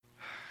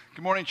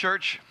Good morning,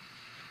 church.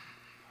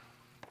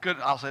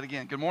 I'll say it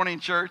again. Good morning,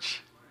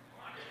 church.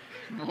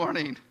 Good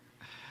morning.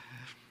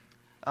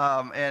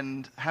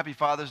 And happy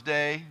Father's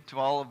Day to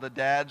all of the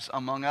dads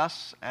among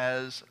us.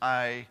 As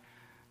I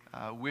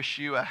wish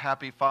you a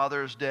happy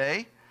Father's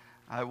Day,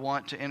 I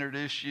want to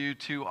introduce you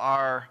to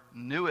our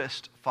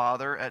newest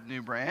father at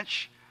New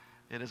Branch.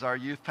 It is our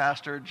youth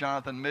pastor,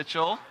 Jonathan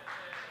Mitchell.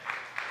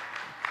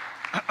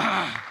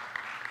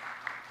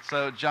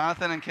 So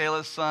Jonathan and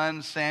Kayla's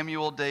son,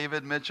 Samuel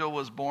David Mitchell,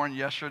 was born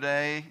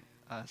yesterday,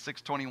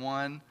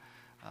 6/21.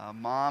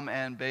 Mom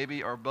and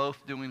baby are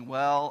both doing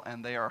well,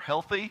 and they are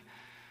healthy.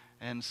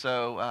 And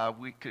so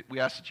we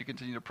ask that you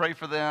continue to pray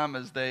for them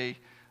as they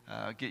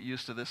get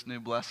used to this new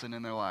blessing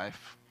in their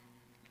life.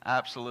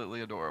 Absolutely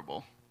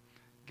adorable.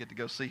 Get to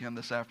go see him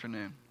this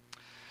afternoon.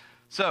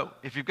 So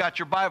if you've got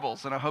your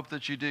Bibles, and I hope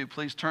that you do,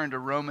 please turn to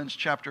Romans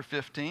chapter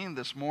 15.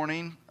 This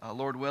morning,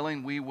 Lord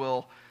willing, we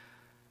will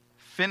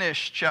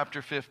finish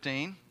chapter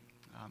 15.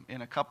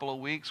 In a couple of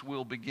weeks,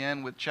 we'll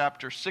begin with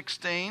chapter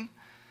 16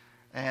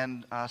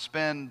 and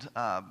spend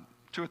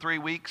 2 or 3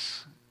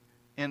 weeks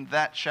in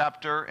that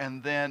chapter.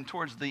 And then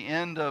towards the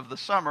end of the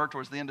summer,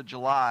 towards the end of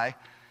July,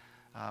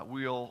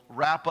 we'll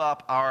wrap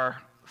up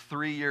our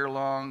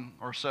 3-year-long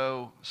or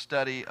so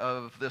study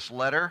of this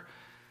letter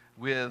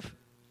with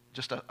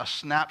just a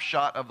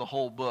snapshot of the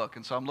whole book.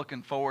 And so I'm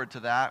looking forward to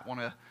that. I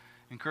want to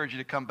encourage you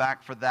to come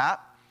back for that.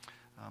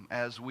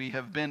 As we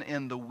have been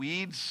in the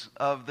weeds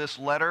of this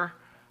letter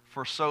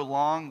for so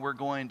long, we're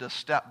going to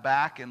step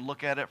back and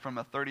look at it from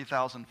a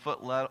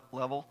 30,000-foot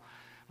level,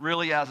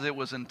 really as it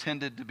was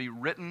intended to be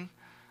written,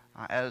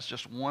 as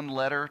just one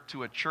letter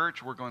to a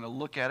church. We're going to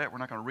look at it. We're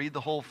not going to read the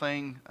whole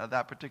thing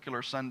that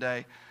particular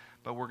Sunday,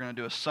 but we're going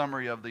to do a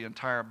summary of the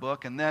entire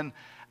book. And then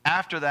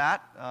after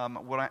that,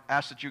 what I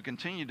ask that you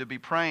continue to be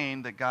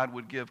praying that God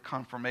would give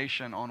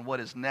confirmation on what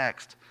is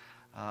next.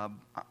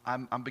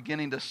 I'm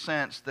beginning to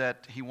sense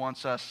that he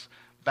wants us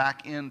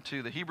back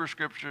into the Hebrew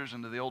Scriptures,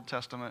 into the Old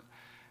Testament,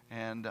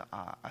 and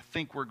I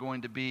think we're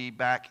going to be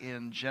back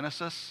in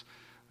Genesis.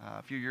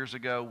 A few years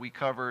ago, we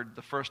covered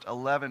the first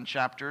 11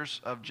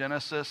 chapters of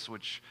Genesis,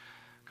 which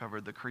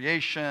covered the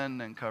creation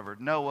and covered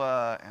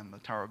Noah and the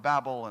Tower of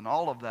Babel and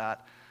all of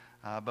that,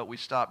 but we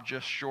stopped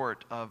just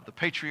short of the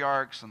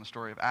patriarchs and the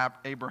story of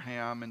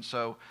Abraham, and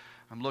so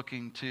I'm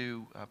looking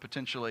to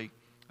potentially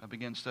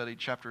begin study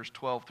chapters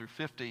 12 through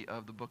 50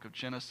 of the book of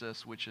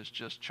Genesis, which is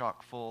just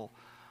chock full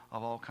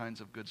of all kinds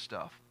of good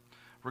stuff.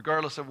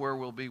 Regardless of where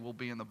we'll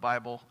be in the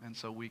Bible, and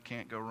so we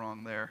can't go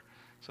wrong there.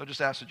 So I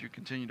just ask that you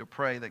continue to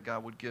pray that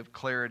God would give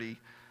clarity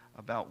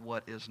about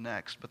what is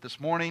next. But this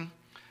morning,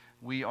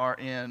 we are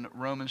in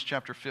Romans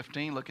chapter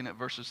 15, looking at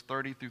verses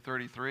 30 through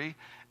 33.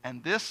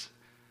 And this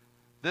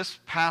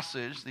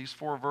passage, these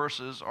 4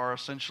 verses, are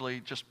essentially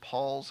just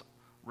Paul's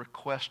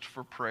request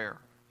for prayer.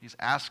 He's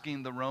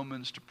asking the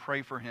Romans to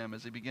pray for him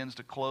as he begins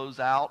to close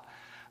out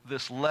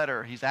this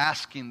letter. He's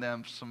asking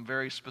them some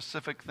very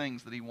specific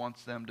things that he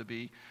wants them to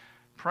be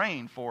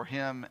praying for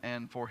him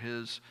and for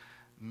his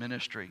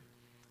ministry.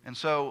 And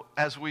so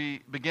as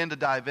we begin to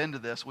dive into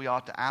this, we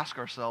ought to ask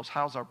ourselves,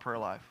 how's our prayer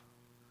life?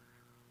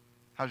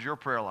 How's your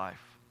prayer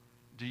life?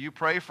 Do you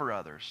pray for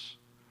others?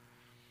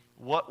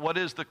 What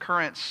is the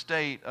current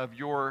state of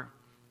your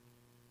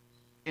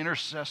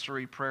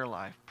intercessory prayer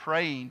life?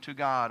 Praying to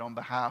God on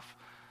behalf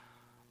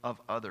of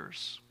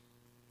others.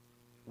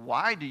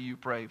 Why do you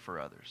pray for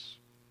others?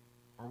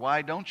 Or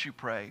why don't you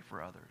pray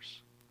for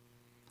others?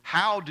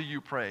 How do you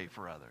pray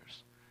for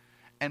others?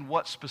 And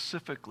what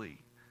specifically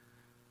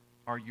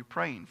are you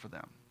praying for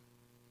them?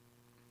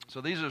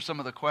 So these are some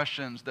of the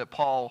questions that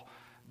Paul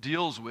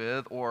deals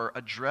with or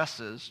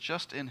addresses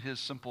just in his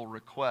simple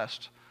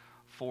request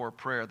for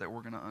prayer that we're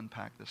going to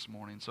unpack this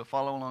morning. So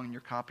follow along in your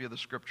copy of the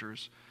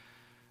Scriptures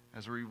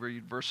as we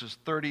read verses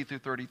 30 through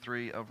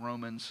 33 of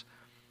Romans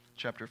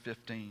chapter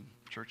 15.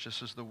 Church,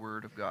 this is the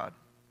word of God.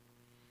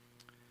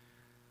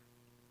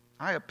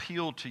 I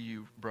appeal to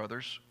you,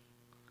 brothers,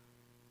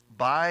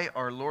 by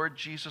our Lord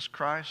Jesus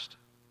Christ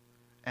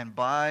and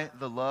by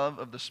the love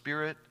of the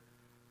Spirit,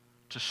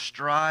 to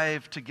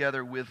strive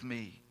together with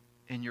me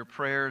in your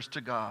prayers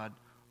to God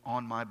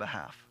on my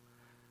behalf,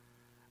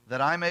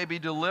 that I may be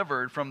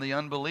delivered from the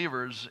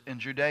unbelievers in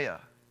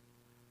Judea,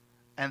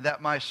 and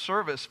that my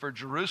service for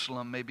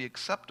Jerusalem may be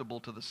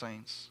acceptable to the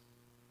saints,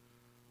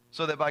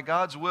 so that by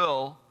God's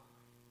will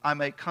I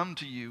may come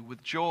to you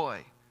with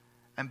joy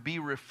and be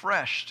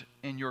refreshed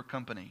in your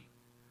company.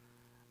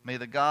 May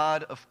the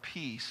God of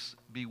peace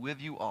be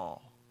with you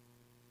all.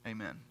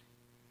 Amen.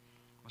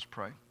 Let's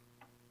pray.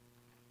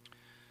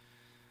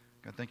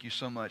 God, thank you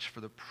so much for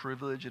the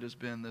privilege it has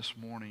been this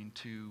morning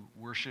to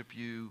worship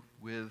you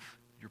with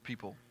your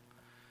people.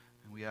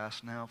 And we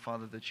ask now,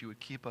 Father, that you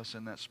would keep us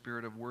in that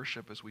spirit of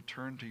worship as we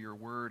turn to your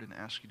word and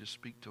ask you to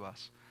speak to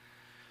us.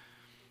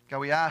 God,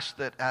 we ask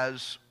that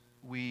as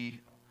we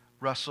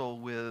wrestle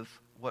with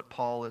what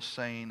Paul is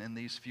saying in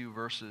these few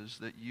verses,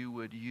 that you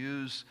would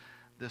use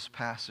this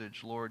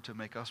passage, Lord, to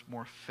make us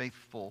more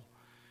faithful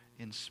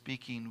in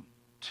speaking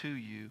to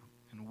you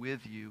and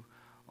with you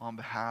on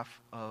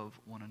behalf of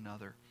one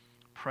another.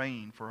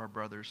 praying for our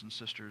brothers and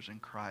sisters in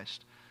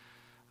Christ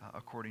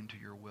according to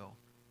your will.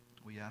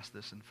 We ask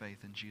this in faith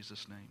in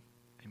Jesus' name.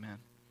 Amen.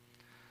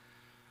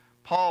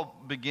 Paul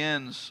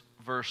begins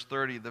verse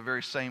 30 the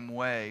very same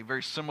way,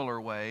 very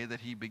similar way that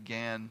he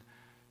began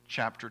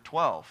chapter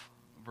 12,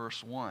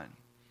 verse 1.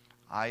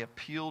 I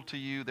appeal to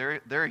you,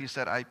 there he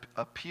said, I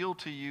appeal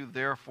to you,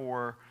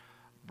 therefore,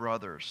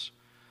 brothers.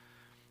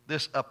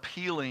 This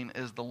appealing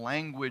is the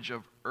language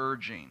of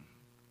urging.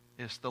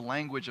 It's the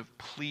language of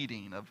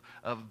pleading,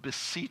 of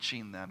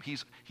beseeching them.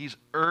 He's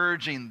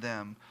urging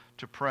them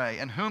to pray.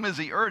 And whom is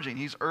he urging?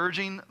 He's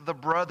urging the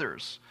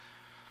brothers.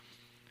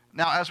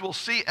 Now, as we'll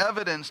see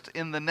evidenced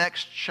in the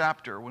next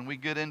chapter, when we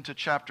get into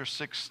chapter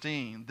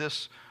 16,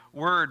 this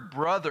word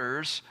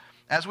brothers,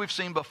 as we've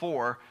seen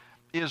before,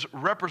 is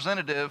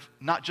representative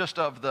not just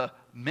of the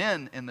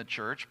men in the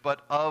church,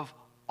 but of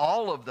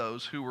all of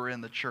those who were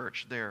in the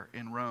church there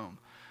in Rome.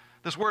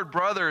 This word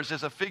brothers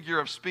is a figure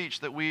of speech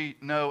that we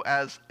know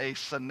as a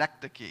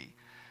synecdoche.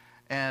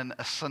 And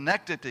a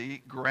synecdoche,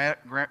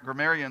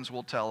 grammarians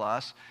will tell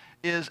us,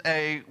 is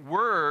a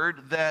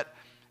word that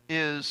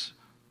is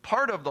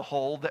part of the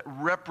whole that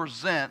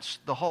represents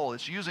the whole.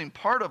 It's using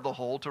part of the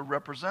whole to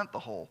represent the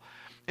whole.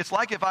 It's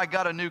like if I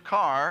got a new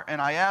car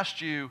and I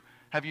asked you,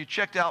 have you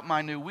checked out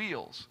my new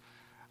wheels?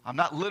 I'm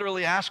not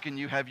literally asking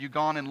you, have you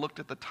gone and looked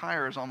at the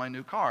tires on my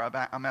new car?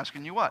 I'm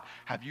asking you what?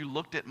 Have you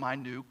looked at my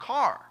new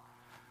car?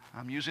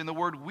 I'm using the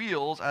word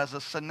wheels as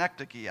a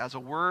synecdoche, as a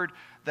word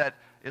that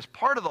is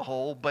part of the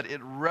whole, but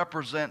it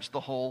represents the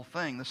whole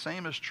thing. The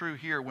same is true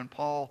here when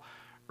Paul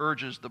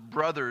urges the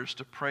brothers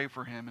to pray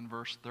for him in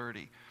verse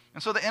 30.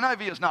 And so the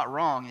NIV is not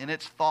wrong in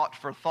its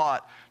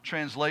thought-for-thought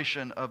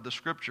translation of the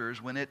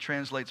Scriptures when it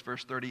translates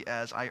verse 30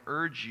 as, I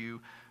urge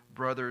you,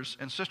 brothers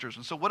and sisters.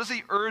 And so what is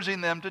he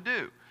urging them to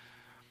do?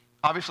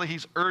 Obviously,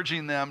 he's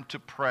urging them to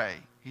pray.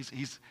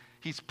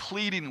 He's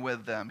pleading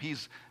with them.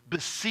 He's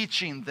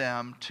beseeching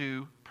them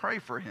to pray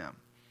for him.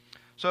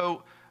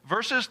 So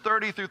verses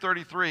 30 through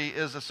 33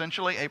 is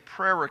essentially a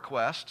prayer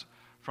request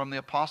from the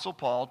Apostle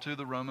Paul to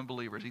the Roman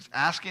believers. He's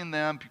asking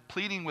them,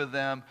 pleading with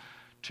them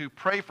to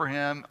pray for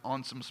him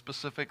on some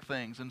specific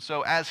things. And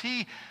so as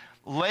he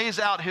lays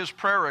out his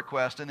prayer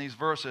request in these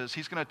verses,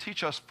 he's going to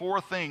teach us 4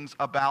 things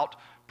about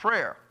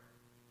prayer.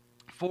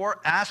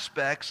 4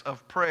 aspects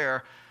of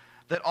prayer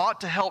that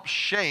ought to help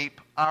shape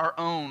our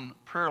own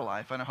prayer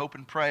life. And I hope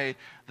and pray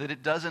that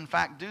it does in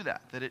fact do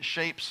that it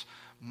shapes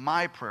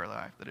my prayer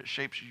life, that it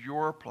shapes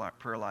your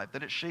prayer life,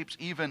 that it shapes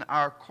even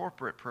our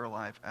corporate prayer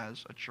life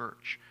as a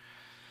church.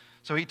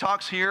 So he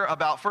talks here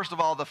about, first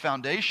of all, the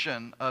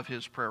foundation of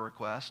his prayer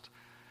request.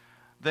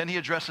 Then he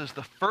addresses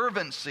the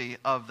fervency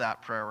of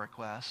that prayer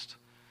request.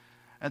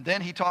 And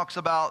then he talks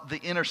about the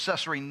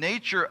intercessory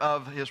nature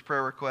of his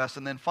prayer request.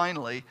 And then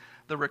finally,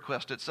 the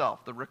request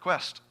itself, the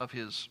request of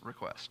his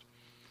request.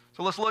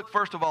 So let's look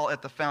first of all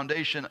at the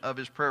foundation of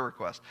his prayer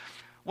request.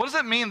 What does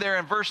it mean there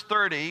in verse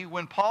 30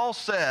 when Paul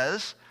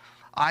says,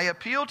 I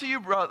appeal to you,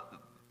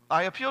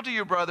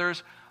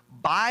 brothers,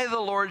 by the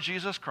Lord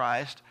Jesus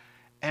Christ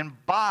and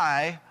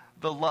by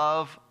the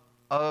love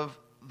of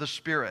the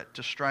Spirit,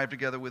 to strive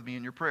together with me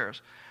in your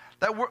prayers.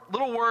 That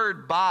little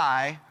word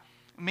by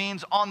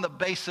means on the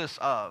basis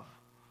of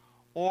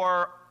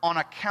or on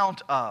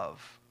account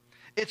of.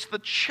 It's the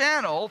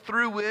channel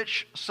through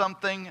which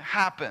something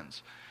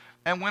happens.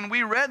 And when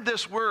we read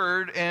this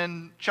word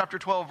in chapter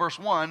 12, verse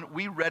 1,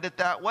 we read it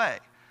that way.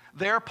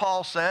 There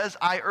Paul says,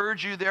 I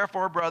urge you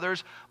therefore,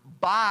 brothers,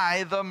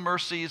 by the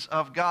mercies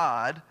of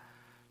God,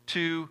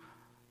 to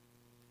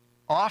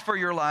offer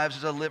your lives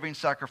as a living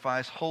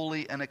sacrifice,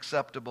 holy and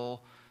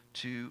acceptable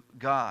to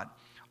God.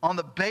 On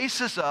the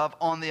basis of,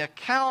 on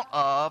account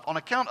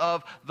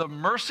of the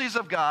mercies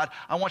of God,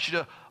 I want you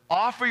to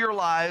offer your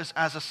lives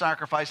as a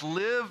sacrifice.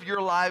 Live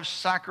your lives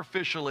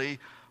sacrificially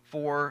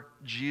for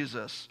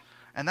Jesus.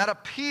 And that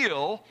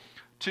appeal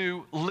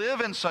to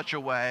live in such a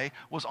way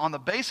was on the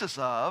basis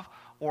of,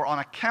 or on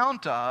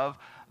account of,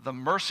 the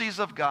mercies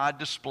of God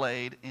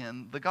displayed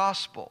in the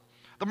gospel.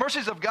 The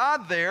mercies of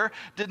God there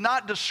did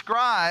not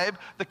describe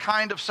the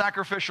kind of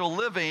sacrificial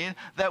living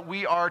that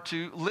we are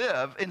to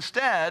live.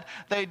 Instead,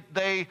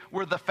 they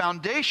were the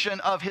foundation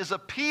of his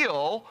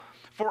appeal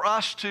for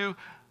us to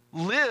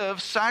live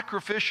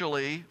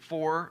sacrificially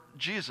for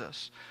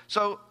Jesus.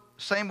 So,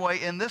 same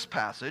way in this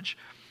passage,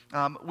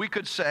 we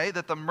could say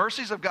that the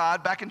mercies of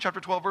God, back in chapter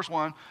 12, verse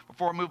 1,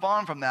 before we move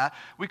on from that,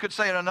 we could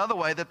say it another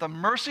way, that the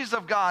mercies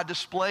of God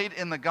displayed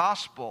in the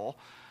gospel,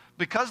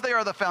 because they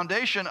are the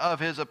foundation of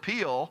his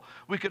appeal,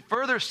 we could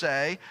further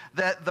say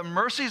that the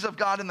mercies of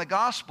God in the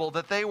gospel,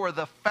 that they were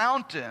the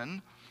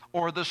fountain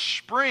or the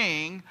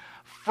spring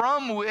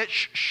from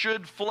which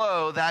should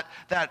flow that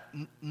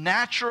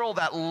natural,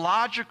 that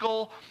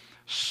logical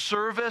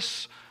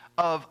service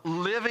of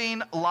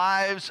living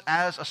lives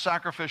as a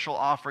sacrificial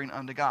offering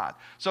unto God.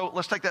 So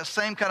let's take that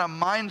same kind of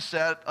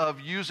mindset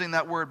of using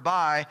that word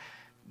by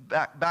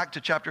back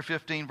to chapter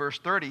 15, verse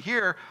 30.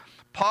 Here,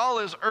 Paul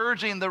is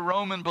urging the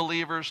Roman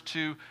believers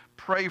to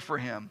pray for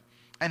him.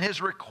 And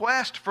his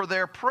request for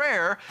their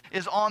prayer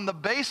is on the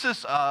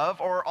basis of,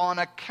 or on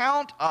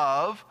account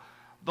of,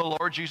 the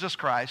Lord Jesus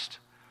Christ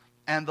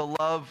and the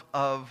love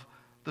of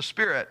the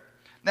Spirit.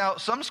 Now,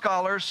 some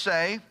scholars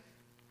say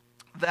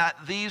that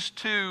these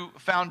two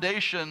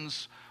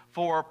foundations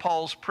for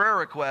Paul's prayer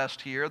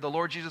request here, the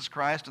Lord Jesus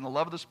Christ and the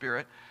love of the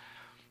Spirit,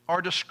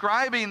 are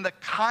describing the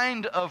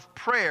kind of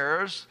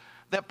prayers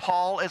that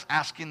Paul is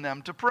asking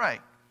them to pray.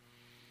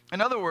 In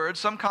other words,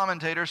 some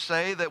commentators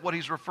say that what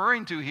he's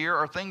referring to here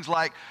are things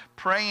like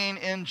praying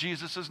in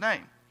Jesus'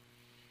 name.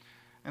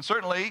 And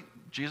certainly,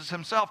 Jesus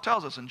himself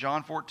tells us in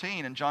John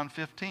 14 and John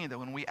 15 that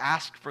when we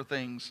ask for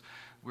things,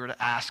 we're to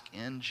ask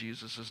in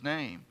Jesus'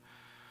 name.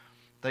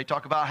 They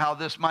talk about how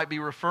this might be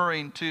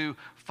referring to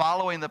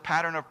following the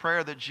pattern of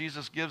prayer that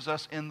Jesus gives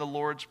us in the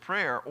Lord's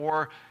Prayer,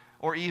 or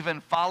even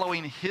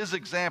following his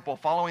example,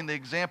 following the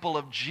example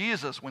of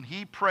Jesus when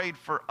he prayed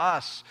for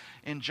us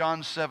in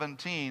John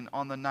 17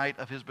 on the night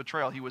of his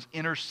betrayal. He was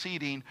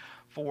interceding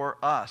for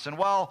us. And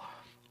while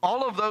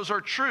all of those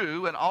are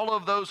true and all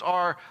of those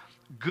are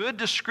good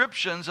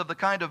descriptions of the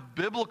kind of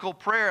biblical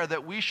prayer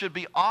that we should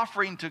be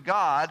offering to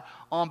God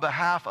on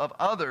behalf of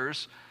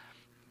others,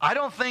 I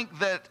don't think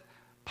that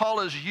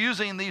Paul is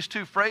using these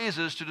two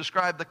phrases to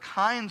describe the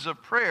kinds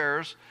of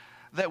prayers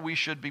that we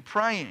should be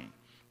praying.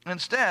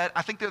 Instead,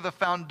 I think they're the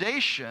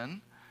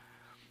foundation,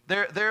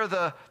 they're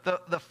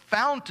the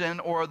fountain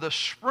or the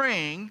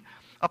spring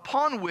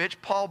upon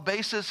which Paul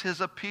bases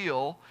his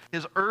appeal,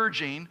 his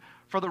urging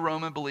for the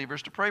Roman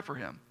believers to pray for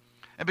him.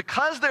 And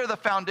because they're the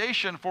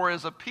foundation for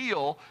his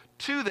appeal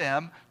to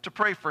them to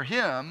pray for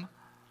him,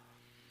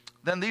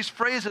 then these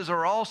phrases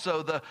are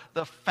also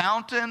the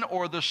fountain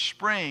or the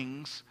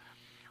springs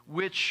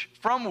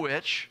from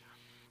which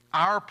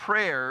our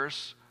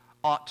prayers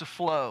ought to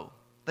flow.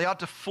 They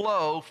ought to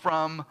flow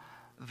from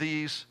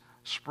these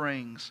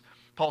springs.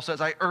 Paul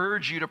says, I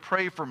urge you to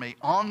pray for me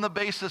on the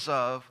basis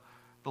of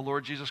the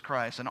Lord Jesus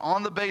Christ and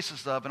on the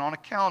basis of and on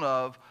account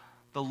of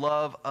the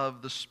love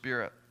of the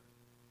Spirit.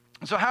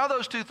 And so how are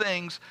those two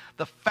things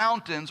the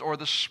fountains or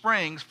the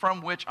springs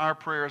from which our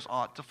prayers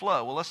ought to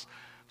flow? Well, let's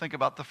think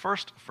about the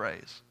first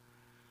phrase,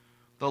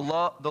 the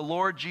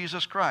Lord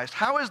Jesus Christ.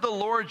 How is the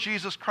Lord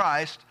Jesus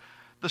Christ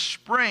the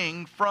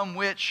spring from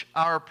which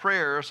our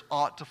prayers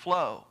ought to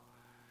flow?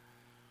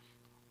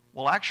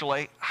 Well,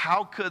 actually,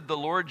 how could the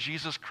Lord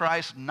Jesus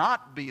Christ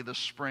not be the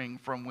spring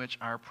from which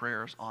our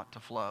prayers ought to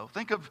flow?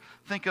 Think of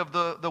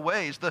the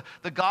ways.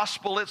 The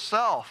gospel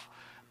itself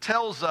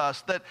tells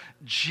us that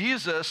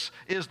Jesus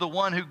is the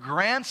one who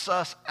grants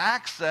us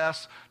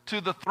access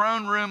to the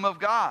throne room of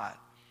God.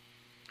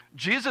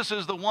 Jesus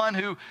is the one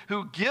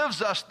who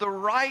gives us the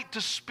right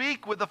to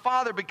speak with the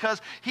Father because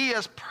he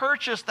has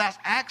purchased that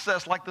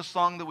access, like the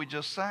song that we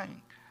just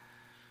sang.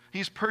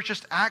 He's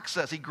purchased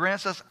access. He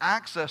grants us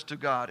access to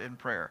God in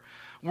prayer.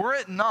 Were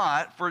it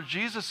not for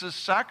Jesus'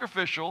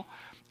 sacrificial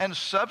and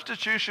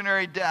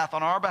substitutionary death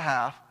on our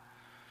behalf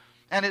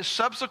and his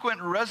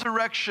subsequent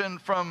resurrection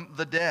from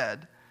the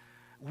dead,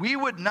 we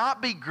would not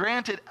be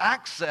granted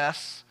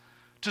access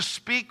to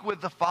speak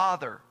with the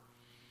Father.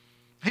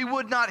 He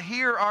would not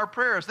hear our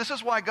prayers. This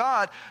is why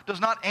God does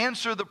not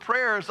answer the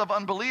prayers of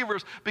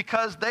unbelievers,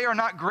 because they are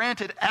not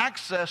granted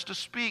access to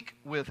speak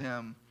with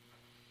him.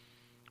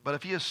 But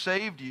if he has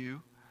saved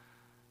you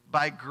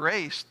by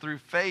grace through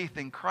faith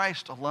in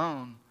Christ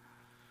alone,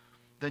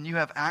 then you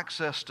have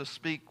access to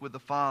speak with the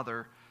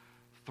Father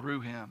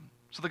through him.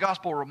 So the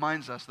gospel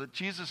reminds us that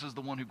Jesus is the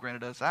one who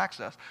granted us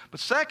access. But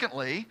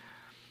secondly,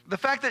 the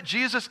fact that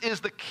Jesus is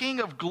the King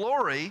of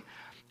glory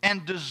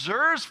and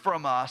deserves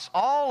from us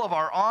all of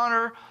our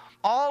honor,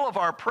 all of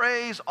our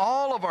praise,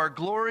 all of our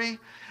glory,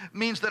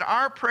 means that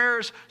our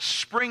prayers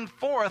spring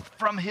forth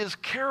from his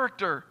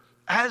character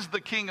as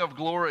the King of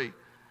glory,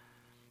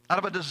 out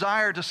of a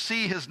desire to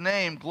see his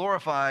name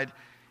glorified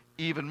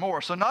even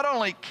more. So not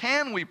only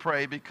can we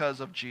pray because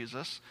of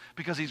Jesus,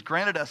 because he's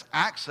granted us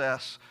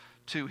access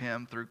to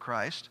him through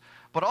Christ,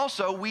 but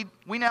also we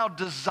now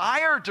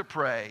desire to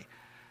pray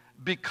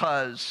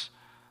because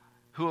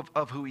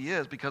of who he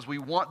is, because we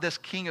want this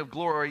King of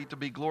glory to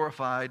be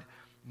glorified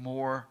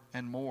more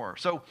and more.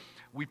 So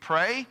we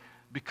pray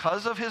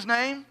because of his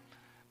name,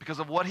 because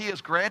of what he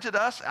has granted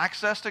us,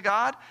 access to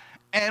God,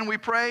 and we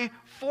pray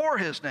for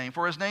his name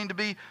to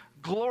be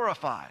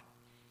glorified.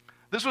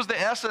 This was the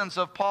essence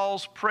of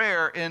Paul's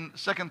prayer in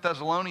 2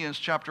 Thessalonians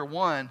chapter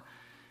 1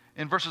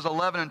 in verses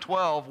 11 and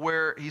 12,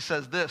 where he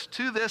says this,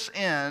 "To this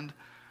end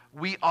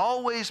we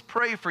always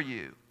pray for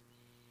you."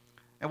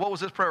 And what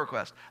was his prayer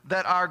request?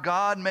 "That our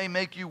God may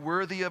make you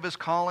worthy of his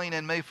calling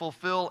and may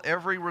fulfill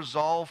every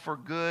resolve for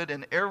good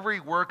and every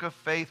work of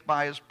faith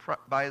by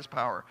his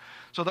power."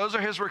 So those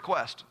are his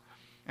requests.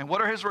 And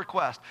what are his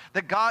requests?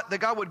 That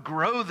God would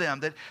grow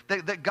them,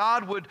 that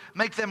God would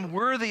make them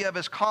worthy of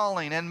his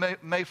calling and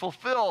may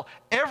fulfill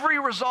every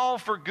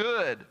resolve for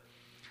good,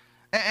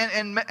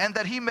 and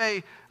that he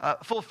may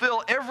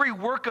fulfill every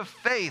work of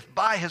faith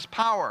by his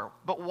power.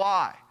 But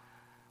why?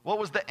 What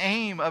was the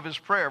aim of his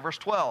prayer? Verse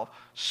 12,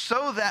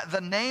 "So that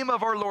the name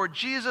of our Lord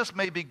Jesus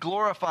may be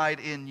glorified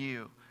in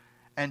you,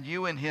 and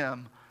you in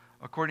him,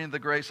 according to the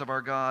grace of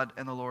our God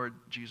and the Lord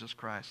Jesus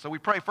Christ. So we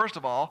pray, first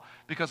of all,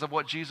 because of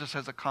what Jesus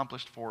has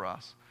accomplished for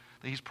us,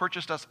 that he's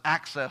purchased us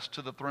access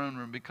to the throne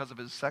room because of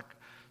his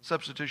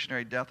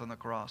substitutionary death on the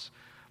cross.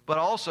 But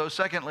also,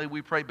 secondly,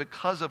 we pray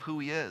because of who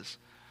he is.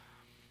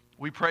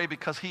 We pray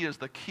because he is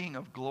the King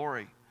of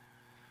glory.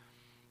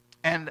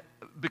 And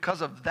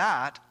because of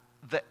that,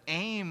 the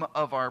aim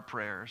of our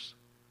prayers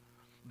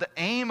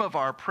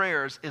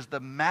is the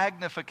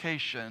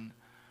magnification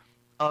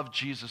of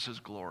Jesus'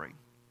 glory,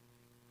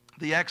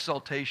 the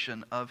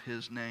exaltation of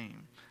his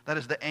name. That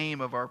is the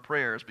aim of our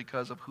prayers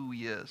because of who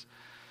he is.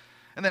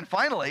 And then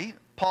finally,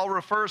 Paul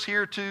refers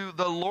here to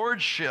the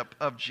lordship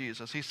of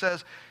Jesus. He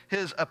says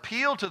his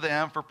appeal to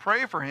them to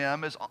pray for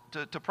him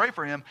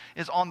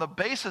is on the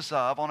basis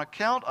of, on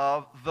account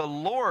of the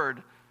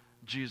Lord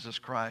Jesus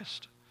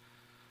Christ.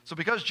 So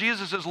because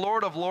Jesus is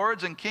Lord of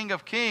lords and King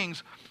of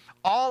kings,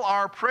 all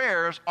our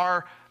prayers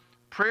are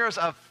prayers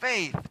of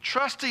faith,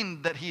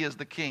 trusting that he is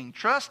the King,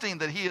 trusting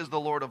that he is the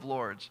Lord of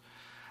lords.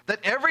 That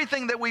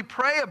everything that we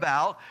pray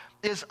about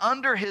is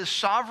under his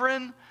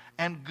sovereign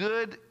and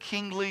good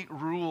kingly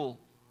rule.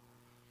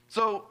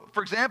 So,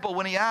 for example,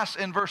 when he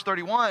asks in verse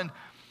 31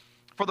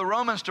 for the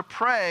Romans to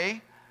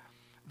pray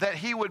that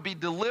he would be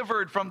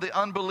delivered from the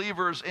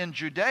unbelievers in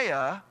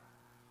Judea,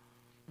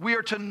 we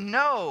are to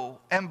know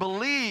and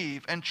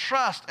believe and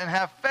trust and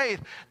have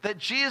faith that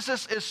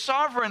Jesus is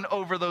sovereign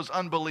over those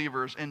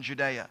unbelievers in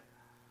Judea.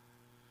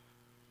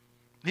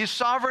 He's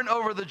sovereign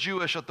over the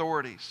Jewish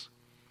authorities.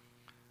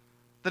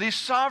 That he's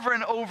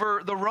sovereign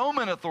over the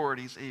Roman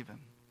authorities even.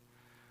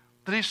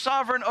 That he's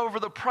sovereign over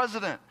the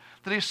president.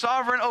 That he's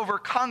sovereign over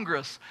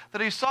Congress.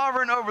 That he's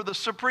sovereign over the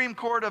Supreme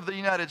Court of the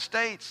United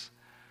States.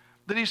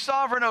 That he's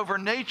sovereign over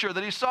nature.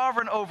 That he's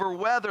sovereign over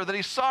weather. That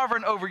he's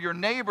sovereign over your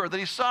neighbor. That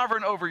he's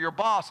sovereign over your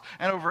boss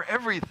and over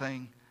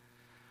everything.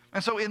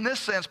 And so in this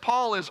sense,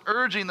 Paul is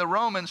urging the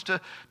Romans to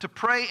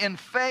pray in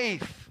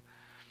faith,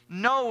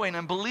 knowing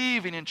and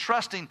believing and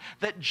trusting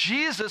that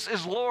Jesus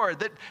is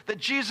Lord, that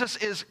Jesus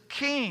is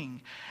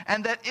King,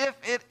 and that if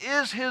it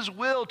is his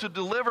will to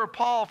deliver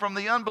Paul from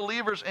the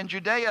unbelievers in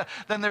Judea,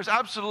 then there's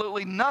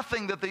absolutely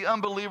nothing that the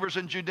unbelievers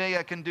in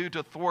Judea can do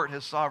to thwart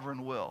his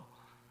sovereign will.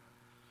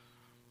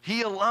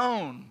 He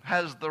alone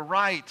has the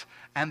right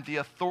and the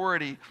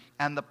authority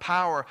and the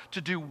power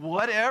to do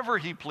whatever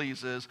he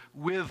pleases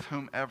with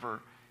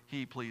whomever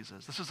he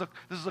pleases. This is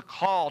a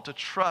call to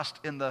trust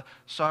in the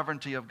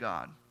sovereignty of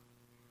God.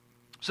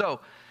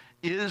 So,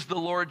 is the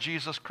Lord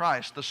Jesus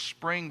Christ the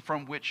spring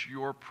from which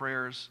your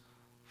prayers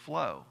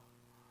flow?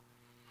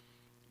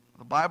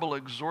 The Bible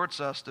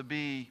exhorts us to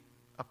be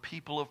a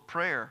people of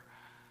prayer.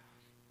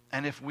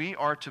 And if we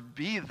are to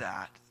be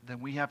that, then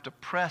we have to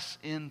press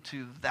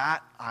into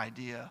that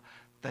idea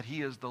that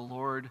he is the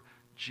Lord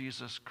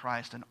Jesus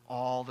Christ and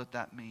all that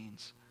that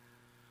means.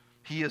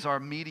 He is our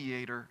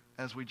mediator,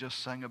 as we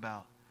just sang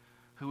about,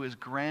 who has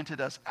granted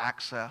us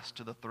access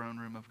to the throne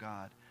room of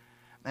God.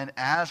 And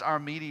as our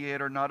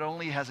mediator, not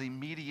only has he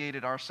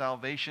mediated our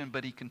salvation,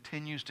 but he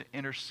continues to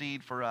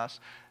intercede for us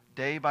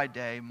day by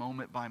day,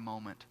 moment by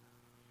moment.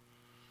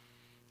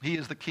 He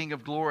is the King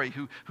of glory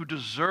who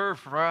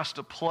deserved for us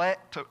to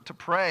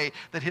pray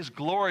that his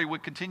glory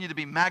would continue to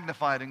be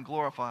magnified and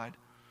glorified.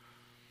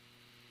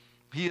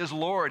 He is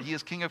Lord. He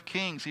is King of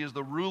kings. He is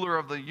the ruler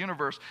of the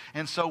universe.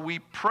 And so we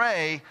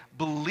pray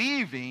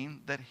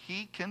believing that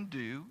he can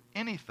do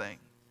anything.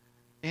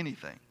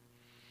 Anything.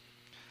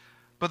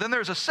 But then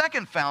there's a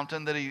second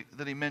fountain that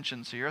he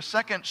mentions here, a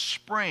second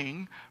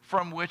spring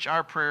from which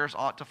our prayers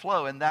ought to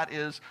flow, and that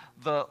is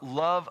the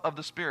love of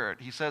the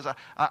Spirit. He says,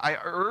 I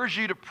urge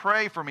you to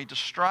pray for me, to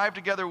strive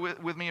together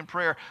with me in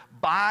prayer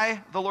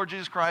by the Lord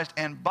Jesus Christ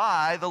and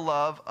by the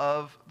love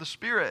of the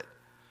Spirit.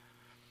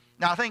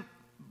 Now, I think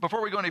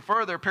before we go any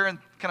further, kind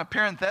of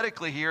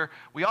parenthetically here,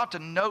 we ought to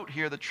note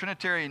here the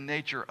Trinitarian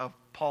nature of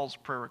Paul's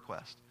prayer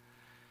request.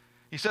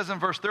 He says in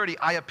verse 30,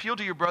 I appeal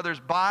to you, brothers,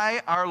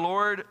 by our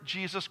Lord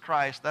Jesus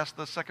Christ, that's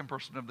the second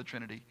person of the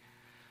Trinity,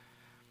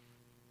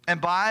 and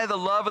by the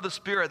love of the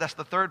Spirit, that's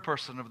the third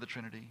person of the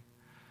Trinity,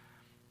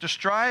 to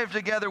strive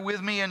together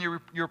with me in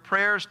your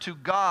prayers to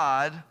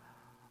God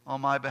on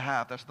my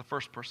behalf. That's the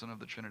first person of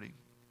the Trinity.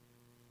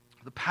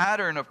 The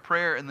pattern of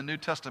prayer in the New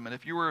Testament,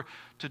 if you were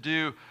to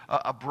do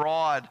a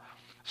broad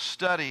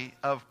study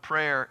of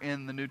prayer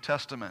in the New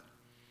Testament,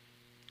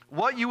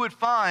 what you would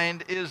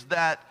find is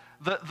that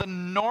the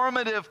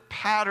normative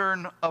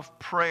pattern of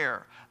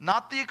prayer,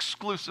 not the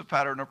exclusive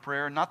pattern of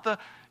prayer, not the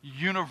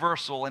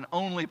universal and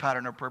only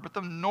pattern of prayer, but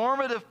the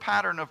normative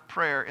pattern of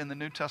prayer in the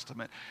New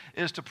Testament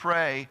is to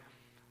pray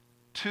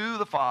to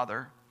the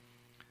Father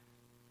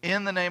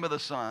in the name of the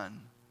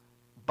Son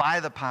by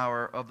the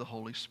power of the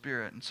Holy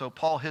Spirit. And so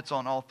Paul hits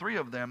on all three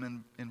of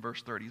them in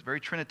verse 30. He's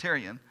very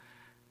Trinitarian,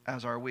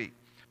 as are we.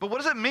 But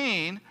what does it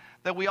mean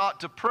that we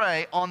ought to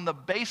pray on the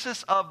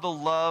basis of the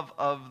love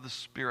of the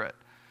Spirit?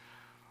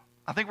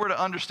 I think we're to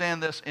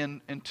understand this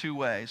in two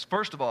ways.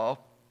 First of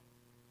all,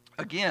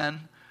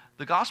 again,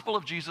 the gospel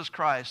of Jesus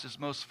Christ is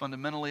most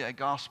fundamentally a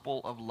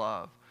gospel of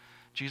love.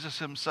 Jesus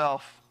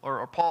himself,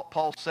 or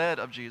Paul said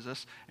of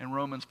Jesus in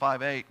Romans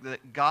 5:8,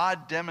 that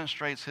God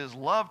demonstrates his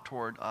love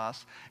toward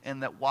us,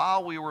 and that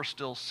while we were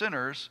still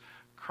sinners,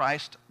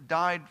 Christ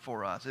died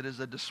for us. It is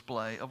a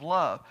display of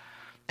love.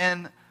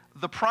 And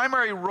the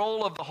primary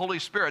role of the Holy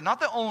Spirit,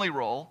 not the only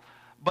role,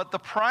 but the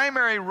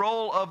primary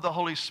role of the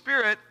Holy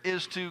Spirit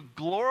is to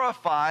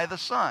glorify the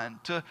Son,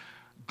 to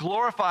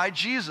glorify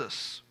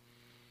Jesus.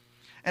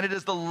 And it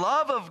is the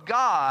love of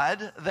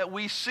God that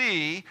we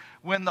see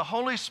when the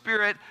Holy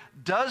Spirit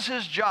does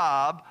his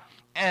job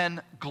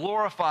and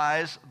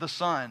glorifies the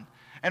Son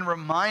and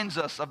reminds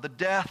us of the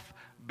death,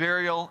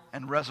 burial,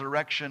 and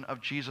resurrection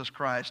of Jesus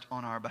Christ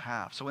on our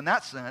behalf. So in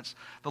that sense,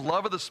 the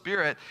love of the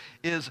Spirit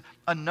is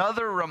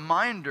another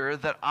reminder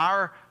that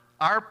our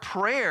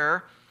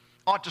prayer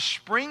ought to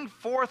spring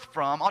forth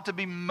from, ought to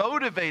be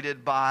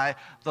motivated by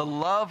the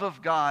love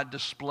of God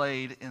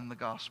displayed in the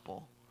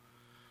gospel.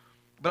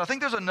 But I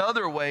think there's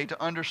another way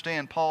to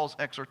understand Paul's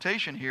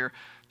exhortation here,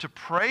 to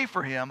pray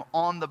for him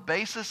on the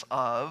basis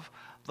of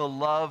the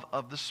love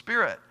of the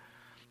Spirit.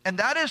 And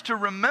that is to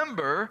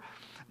remember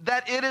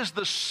that it is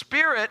the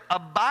Spirit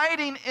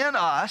abiding in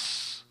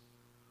us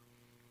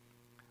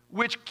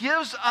which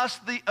gives us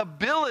the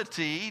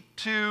ability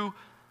to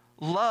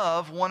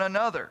love one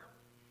another.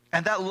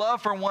 And that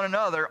love for one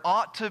another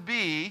ought to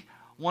be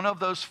one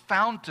of those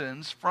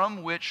fountains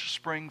from which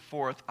spring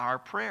forth our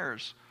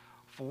prayers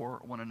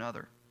for one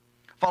another.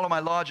 Follow my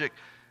logic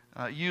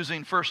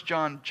using 1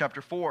 John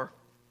chapter 4.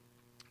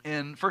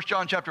 In 1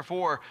 John chapter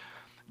 4,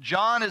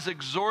 John is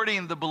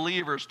exhorting the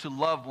believers to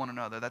love one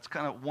another. That's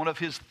kind of one of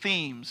his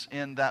themes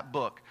in that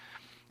book.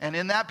 And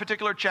in that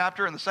particular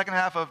chapter, in the second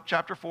half of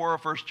chapter 4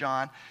 of 1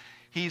 John,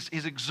 he's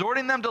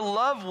exhorting them to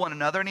love one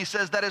another, and he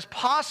says that is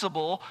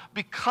possible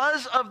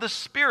because of the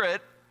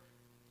Spirit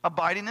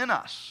abiding in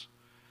us.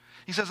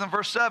 He says in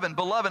verse 7,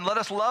 "Beloved, let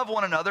us love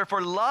one another,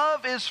 for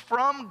love is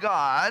from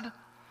God,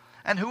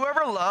 and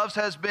whoever loves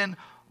has been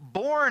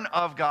born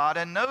of God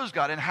and knows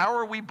God." And how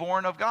are we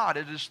born of God?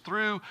 It is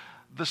through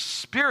the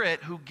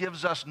Spirit who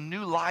gives us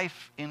new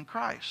life in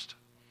Christ.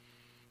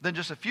 Then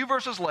just a few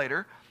verses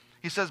later,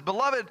 he says,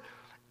 "Beloved,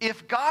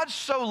 if God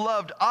so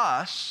loved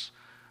us,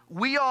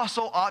 we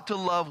also ought to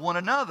love one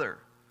another.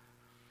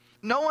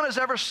 No one has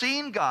ever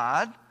seen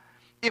God.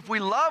 If we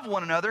love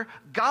one another,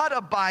 God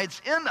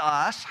abides in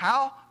us."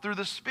 How? Through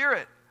the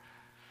Spirit.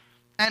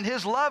 "And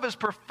his love is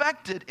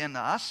perfected in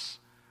us."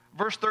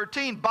 Verse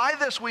 13, "By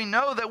this we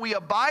know that we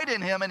abide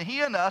in him and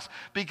he in us,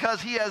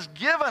 because he has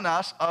given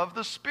us of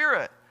the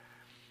Spirit."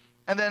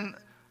 And then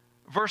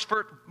verse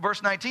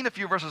 19, a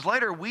few verses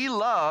later, "We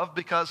love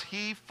because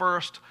he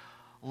first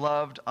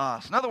loved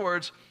us." In other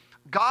words,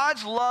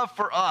 God's love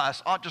for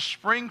us ought to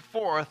spring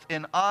forth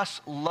in us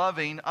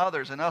loving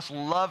others, in us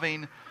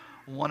loving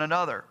one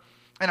another.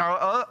 And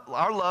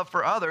our love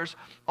for others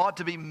ought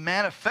to be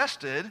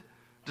manifested,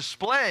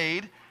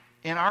 displayed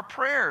in our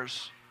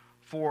prayers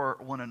for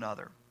one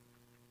another.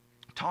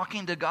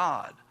 Talking to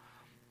God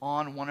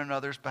on one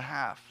another's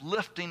behalf,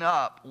 lifting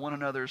up one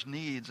another's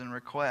needs and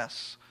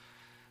requests,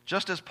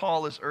 just as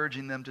Paul is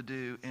urging them to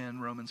do in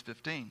Romans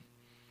 15.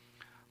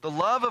 The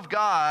love of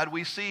God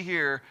we see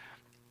here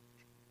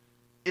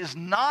is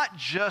not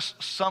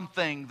just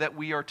something that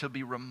we are to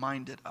be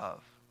reminded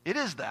of. It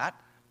is that,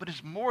 but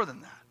it's more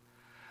than that.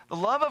 The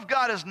love of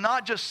God is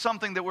not just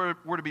something that we're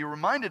to be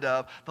reminded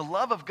of. The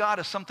love of God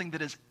is something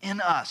that is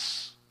in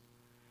us.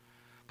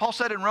 Paul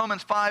said in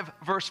Romans 5,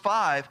 verse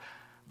 5,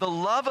 "The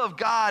love of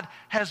God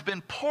has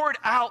been poured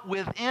out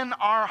within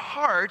our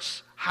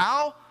hearts."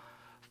 How?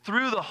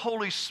 Through the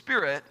Holy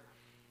Spirit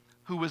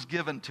who was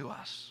given to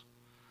us.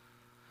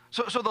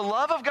 So the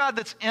love of God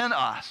that's in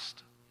us,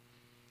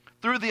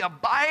 through the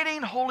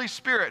abiding Holy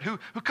Spirit who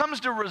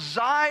comes to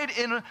reside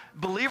in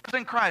believers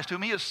in Christ,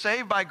 whom he has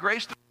saved by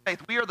grace through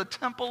faith. We are the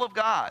temple of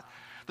God.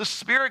 The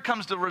Spirit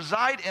comes to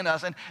reside in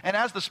us, and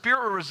as the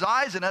Spirit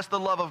resides in us, the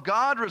love of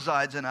God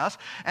resides in us,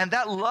 and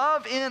that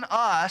love in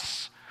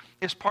us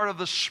is part of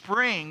the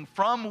spring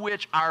from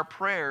which our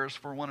prayers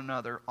for one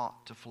another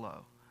ought to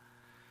flow.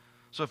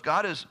 So if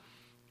God is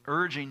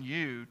urging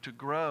you to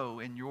grow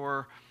in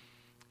your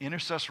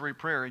intercessory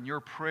prayer, in your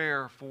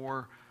prayer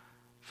for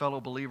fellow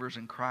believers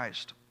in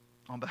Christ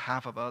on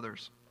behalf of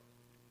others,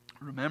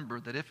 remember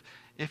that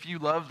if you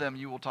love them,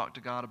 you will talk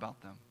to God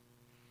about them.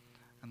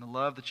 And the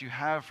love that you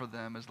have for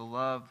them is the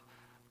love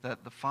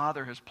that the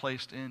Father has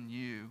placed in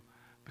you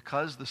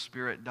because the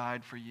Spirit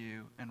died for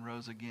you and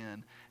rose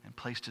again and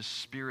placed his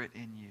Spirit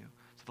in you.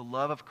 So the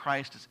love of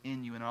Christ is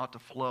in you and it ought to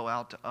flow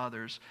out to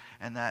others,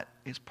 and that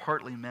is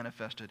partly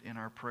manifested in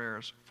our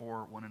prayers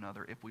for one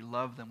another. If we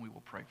love them, we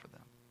will pray for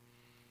them.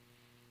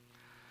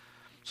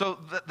 So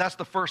that's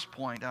the first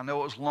point. I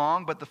know it was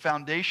long, but the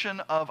foundation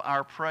of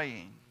our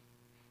praying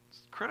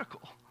is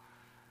critical.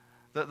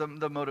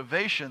 The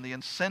motivation, the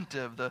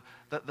incentive,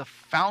 the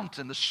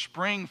fountain, the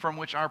spring from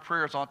which our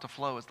prayers ought to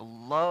flow is the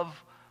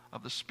love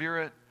of the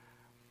Spirit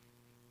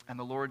and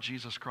the Lord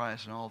Jesus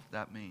Christ and all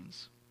that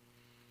means.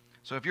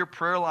 So if your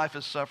prayer life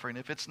is suffering,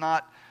 if it's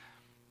not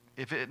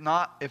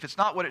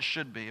what it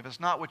should be, if it's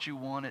not what you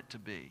want it to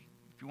be,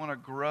 if you want to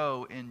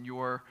grow in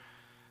your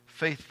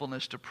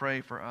faithfulness to pray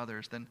for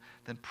others, then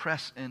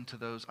press into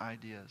those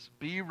ideas.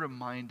 Be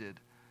reminded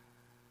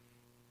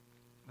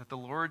that the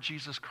Lord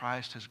Jesus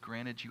Christ has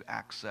granted you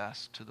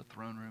access to the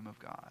throne room of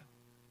God.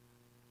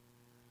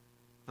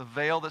 The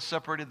veil that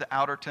separated the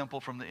outer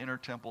temple from the inner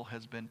temple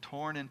has been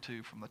torn in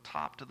two from the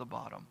top to the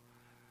bottom.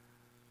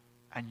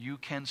 And you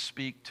can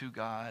speak to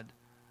God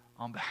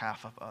on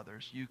behalf of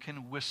others. You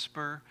can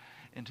whisper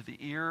into the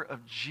ear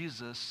of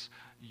Jesus,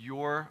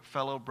 your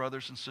fellow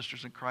brothers and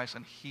sisters in Christ,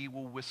 and he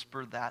will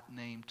whisper that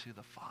name to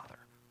the Father.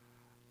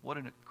 What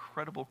an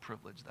incredible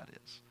privilege that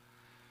is.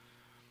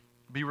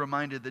 Be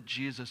reminded that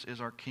Jesus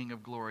is our King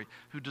of glory,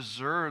 who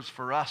deserves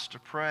for us to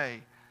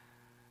pray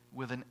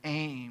with an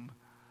aim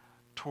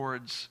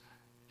towards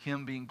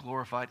him being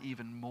glorified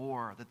even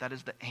more, that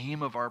is the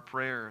aim of our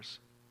prayers.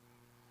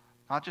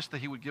 Not just that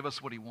he would give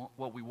us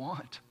what we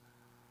want,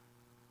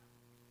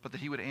 but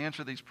that he would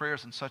answer these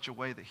prayers in such a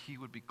way that he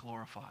would be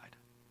glorified.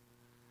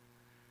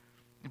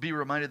 And be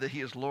reminded that he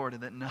is Lord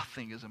and that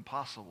nothing is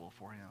impossible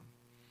for him.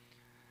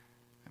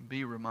 And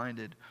be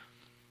reminded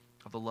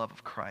of the love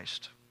of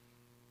Christ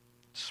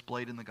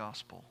displayed in the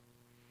gospel.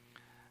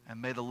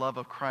 And may the love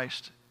of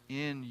Christ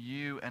in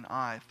you and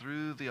I,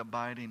 through the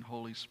abiding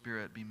Holy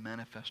Spirit, be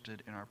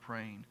manifested in our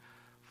praying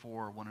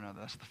for one another.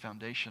 That's the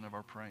foundation of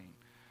our praying.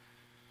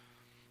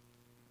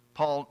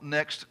 Paul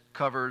next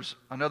covers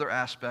another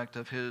aspect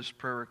of his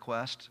prayer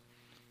request,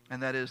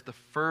 and that is the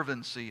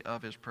fervency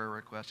of his prayer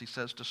request. He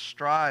says to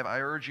strive. I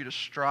urge you to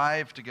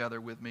strive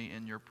together with me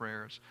in your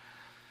prayers.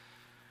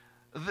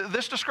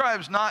 This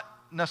describes not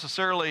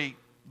necessarily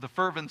the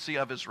fervency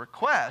of his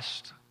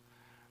request.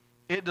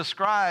 It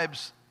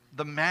describes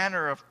the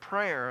manner of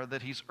prayer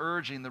that he's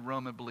urging the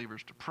Roman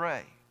believers to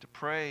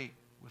pray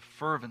with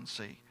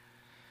fervency.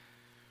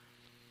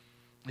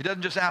 He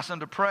doesn't just ask them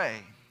to pray.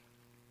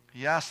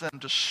 He asks them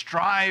to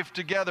strive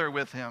together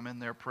with him in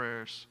their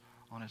prayers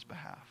on his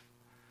behalf.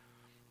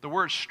 The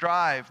word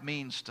strive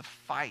means to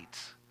fight,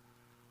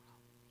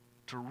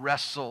 to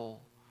wrestle,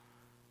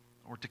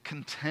 or to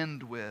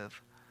contend with,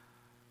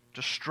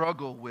 to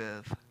struggle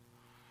with.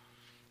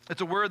 It's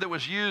a word that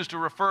was used to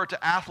refer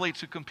to athletes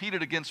who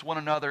competed against one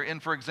another in,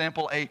 for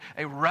example,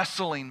 a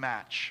wrestling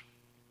match.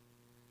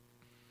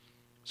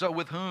 So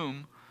with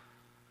whom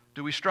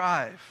do we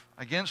strive?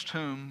 Against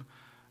whom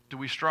do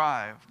we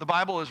strive? The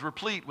Bible is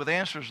replete with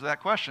answers to that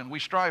question. We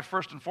strive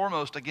first and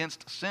foremost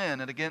against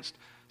sin and against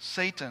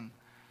Satan.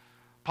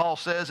 Paul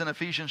says in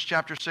Ephesians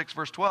chapter 6,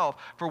 verse 12,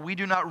 "For we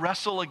do not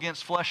wrestle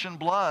against flesh and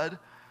blood,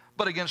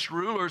 but against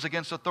rulers,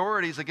 against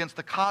authorities, against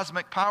the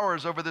cosmic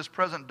powers over this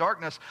present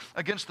darkness,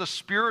 against the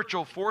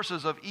spiritual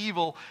forces of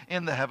evil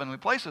in the heavenly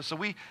places." So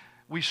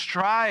we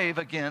strive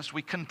against,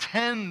 we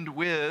contend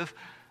with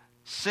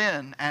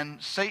sin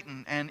and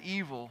Satan and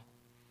evil.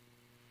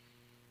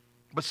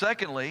 But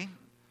secondly,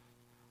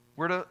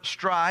 we're to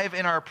strive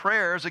in our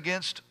prayers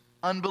against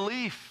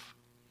unbelief.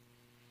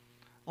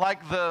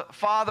 Like the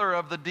father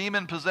of the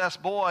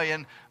demon-possessed boy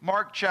in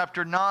Mark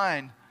chapter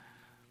 9,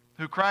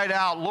 who cried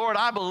out, "Lord,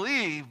 I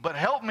believe, but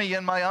help me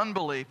in my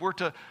unbelief." We're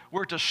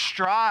to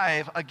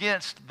strive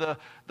against the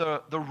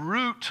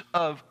root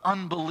of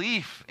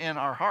unbelief in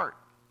our heart.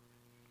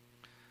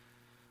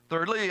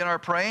 Thirdly, in our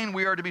praying,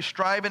 we are to be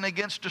striving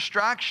against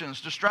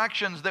distractions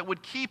that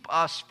would keep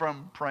us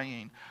from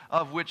praying,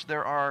 of which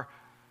there are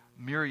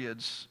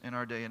myriads in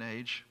our day and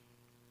age.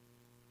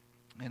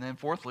 And then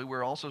fourthly,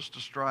 we're also to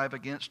strive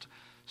against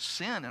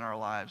sin in our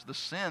lives, the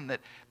sin that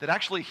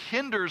actually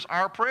hinders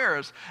our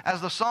prayers.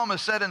 As the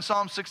psalmist said in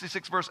Psalm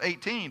 66, verse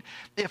 18,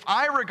 "If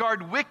I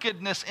regard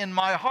wickedness in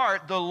my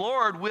heart, the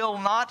Lord will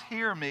not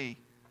hear me."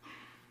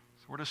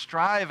 So we're to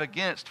strive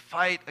against,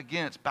 fight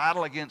against,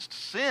 battle against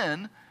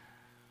sin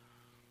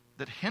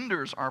that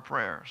hinders our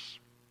prayers.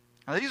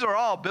 Now, these are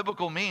all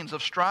biblical means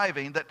of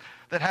striving that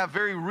have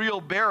very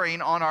real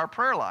bearing on our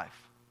prayer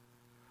life.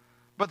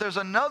 But there's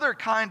another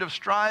kind of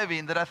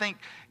striving that I think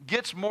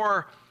gets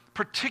more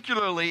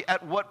particularly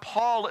at what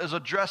Paul is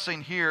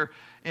addressing here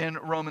in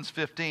Romans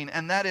 15,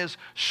 and that is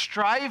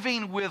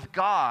striving with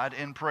God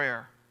in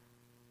prayer.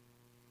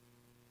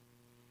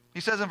 He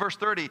says in verse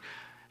 30,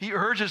 he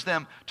urges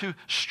them to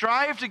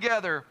strive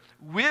together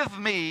with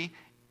me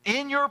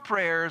in your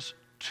prayers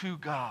to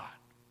God.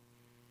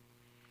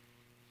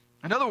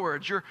 In other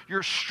words,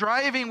 you're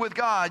striving with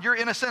God. You're,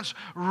 in a sense,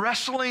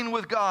 wrestling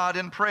with God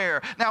in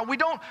prayer. Now, we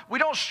don't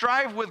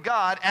strive with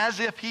God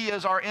as if he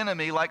is our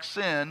enemy, like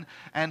sin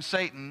and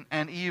Satan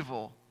and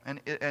evil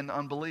and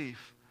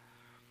unbelief.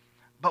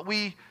 But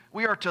we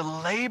are to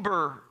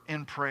labor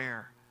in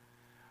prayer.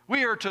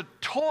 We are to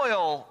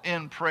toil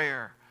in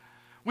prayer.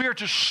 We are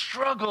to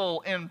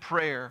struggle in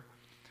prayer.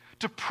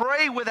 To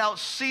pray without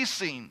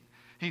ceasing,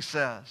 he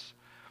says.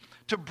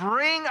 To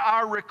bring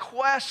our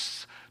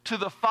requests to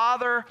the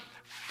Father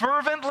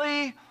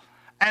fervently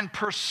and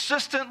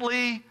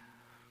persistently,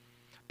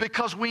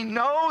 because we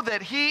know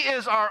that he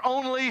is our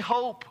only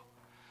hope.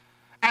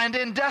 And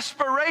in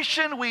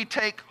desperation, we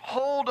take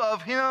hold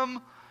of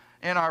him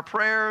in our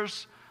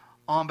prayers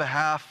on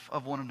behalf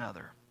of one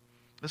another.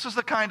 This is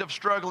the kind of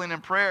struggling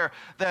in prayer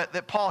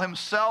that Paul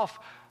himself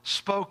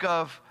spoke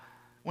of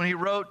when he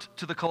wrote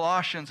to the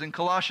Colossians. In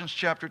Colossians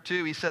chapter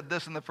 2, he said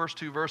this in the first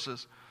 2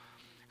 verses.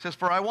 He says,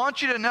 "For I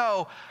want you to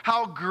know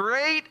how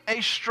great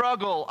a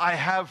struggle I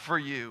have for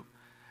you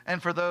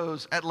and for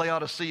those at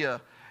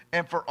Laodicea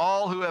and for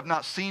all who have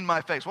not seen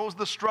my face." What was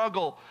the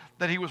struggle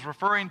that he was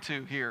referring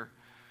to here?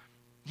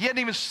 He hadn't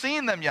even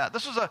seen them yet.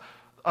 This was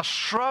a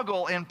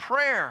struggle in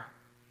prayer.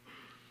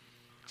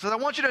 He says, "I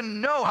want you to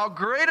know how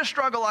great a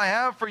struggle I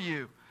have for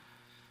you."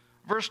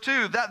 Verse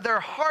 2, "that their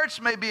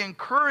hearts may be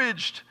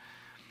encouraged,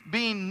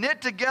 being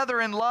knit together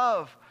in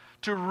love,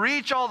 to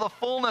reach all the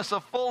fullness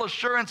of full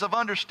assurance of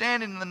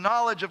understanding and the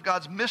knowledge of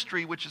God's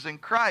mystery, which is in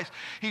Christ."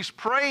 He's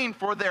praying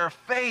for their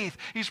faith.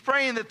 He's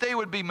praying that they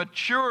would be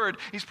matured.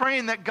 He's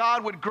praying that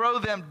God would grow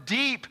them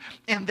deep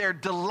in their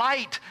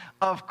delight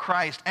of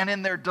Christ and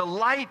in their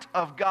delight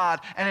of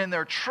God and in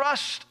their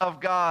trust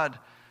of God.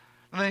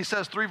 And then he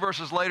says 3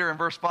 verses later in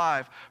verse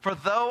 5, "For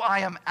though I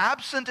am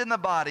absent in the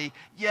body,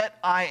 yet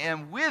I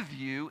am with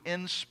you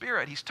in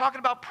spirit." He's talking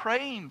about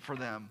praying for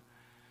them.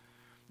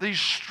 He's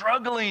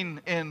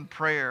struggling in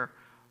prayer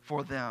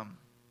for them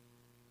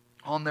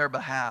on their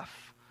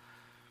behalf.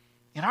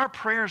 In our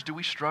prayers, do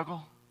we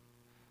struggle?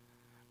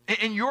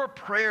 In your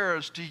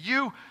prayers, do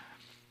you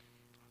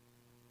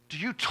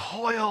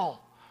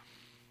toil?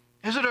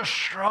 Is it a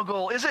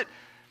struggle? Is it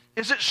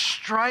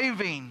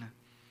striving,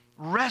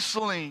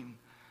 wrestling?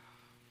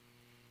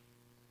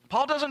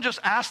 Paul doesn't just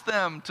ask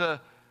them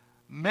to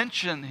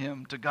mention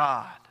him to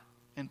God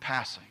in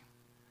passing.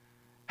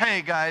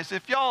 Hey guys,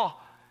 if y'all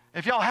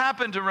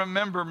happen to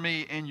remember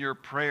me in your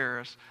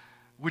prayers,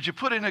 would you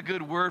put in a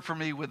good word for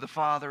me with the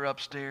Father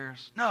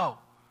upstairs? No.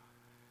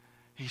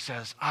 He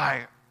says,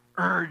 I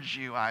urge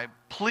you, I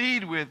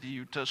plead with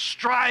you to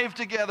strive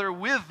together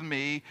with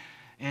me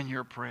in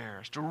your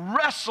prayers, to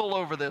wrestle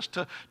over this,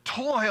 to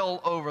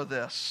toil over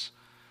this.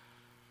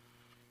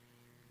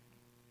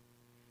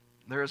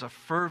 There is a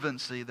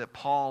fervency that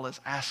Paul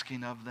is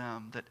asking of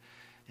them that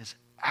is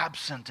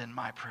absent in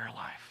my prayer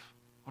life.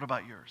 What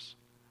about yours?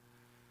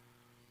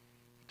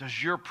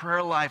 Does your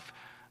prayer life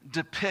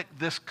depict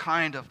this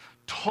kind of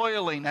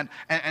toiling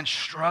and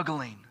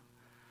struggling?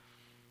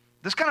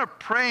 This kind of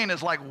praying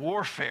is like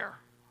warfare.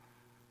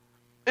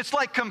 It's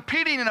like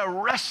competing in a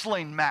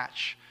wrestling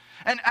match,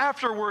 and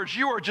afterwards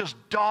you are just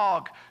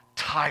dog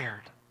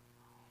tired.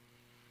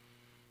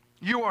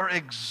 You are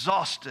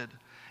exhausted.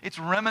 It's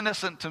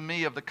reminiscent to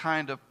me of the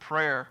kind of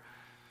prayer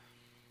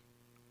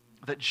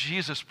that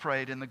Jesus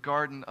prayed in the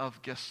Garden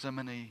of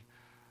Gethsemane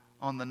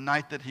on the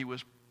night that he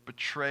was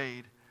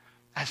betrayed,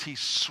 as he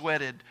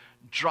sweated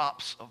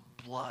drops of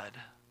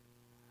blood.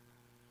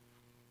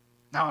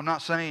 Now, I'm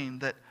not saying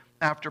that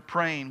after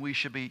praying we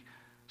should be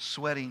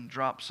sweating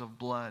drops of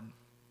blood,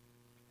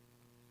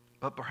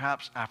 but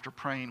perhaps after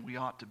praying we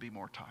ought to be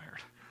more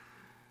tired.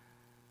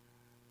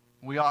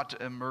 We ought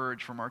to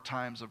emerge from our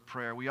times of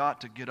prayer. We ought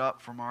to get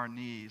up from our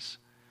knees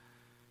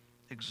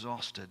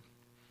exhausted,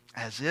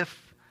 as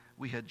if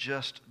we had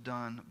just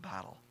done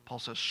battle. Paul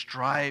says,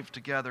 strive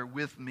together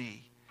with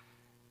me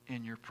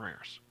in your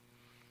prayers.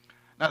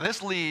 Now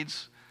this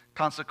leads,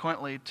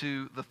 consequently,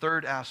 to the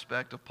third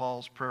aspect of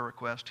Paul's prayer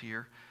request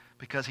here,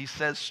 because he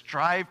says,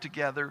 strive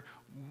together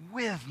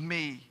with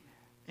me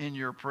in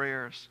your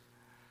prayers.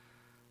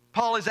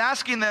 Paul is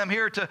asking them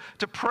here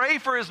to pray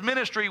for his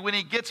ministry when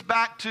he gets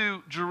back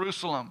to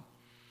Jerusalem.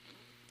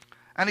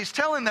 And he's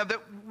telling them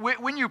that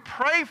when you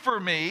pray for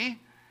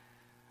me,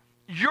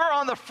 you're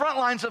on the front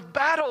lines of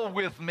battle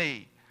with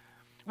me.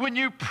 When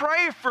you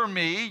pray for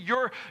me,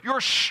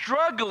 you're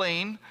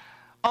struggling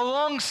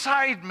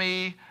alongside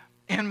me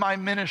in my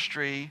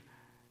ministry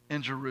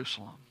in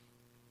Jerusalem.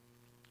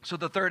 So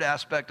the third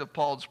aspect of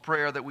Paul's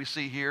prayer that we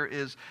see here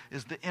is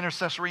the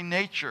intercessory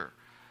nature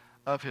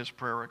of his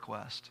prayer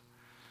request.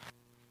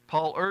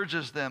 Paul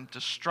urges them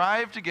to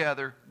strive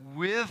together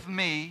with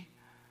me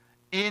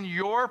in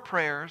your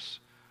prayers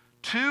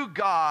to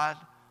God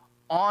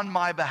on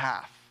my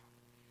behalf.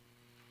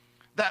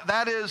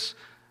 That is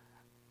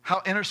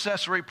how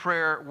intercessory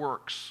prayer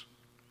works.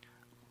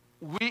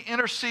 We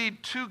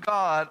intercede to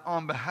God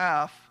on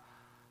behalf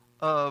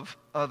of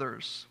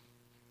others.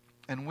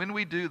 And when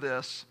we do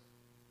this,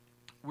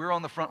 we're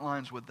on the front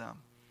lines with them.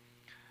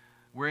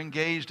 We're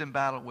engaged in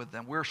battle with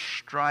them. We're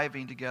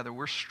striving together.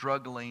 We're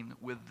struggling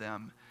with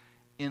them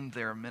in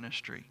their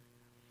ministry.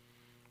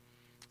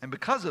 And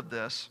because of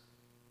this,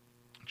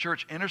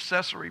 church,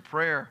 intercessory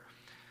prayer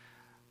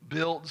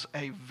builds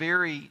a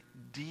very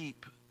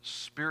deep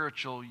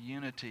spiritual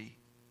unity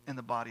in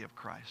the body of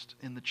Christ,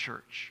 in the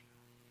church.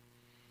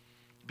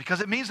 Because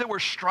it means that we're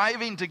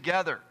striving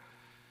together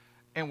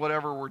in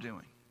whatever we're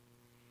doing.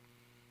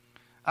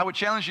 I would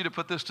challenge you to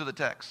put this to the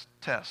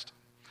test.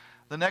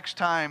 The next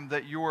time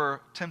that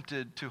you're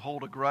tempted to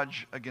hold a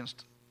grudge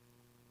against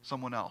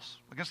someone else,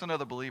 against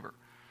another believer,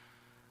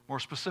 more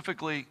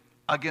specifically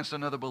against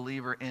another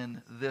believer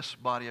in this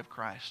body of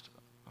Christ,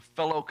 a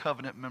fellow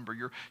covenant member,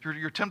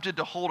 you're tempted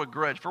to hold a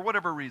grudge for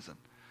whatever reason,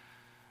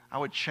 I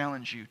would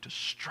challenge you to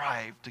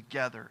strive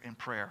together in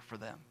prayer for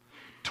them.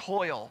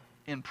 Toil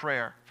in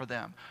prayer for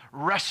them.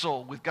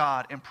 Wrestle with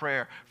God in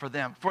prayer for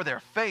them, for their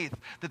faith,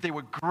 that they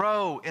would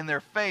grow in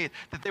their faith,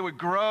 that they would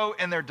grow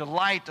in their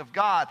delight of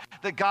God,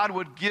 that God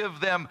would give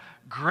them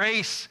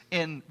grace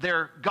in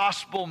their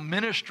gospel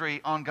ministry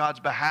on God's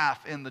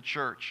behalf in the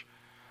church.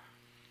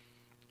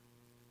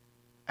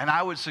 And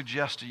I would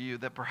suggest to you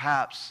that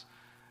perhaps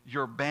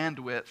your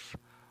bandwidth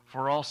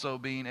for also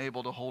being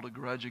able to hold a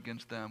grudge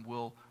against them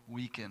will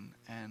weaken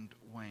and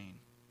wane.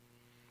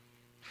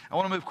 I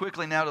want to move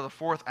quickly now to the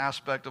fourth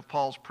aspect of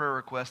Paul's prayer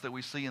request that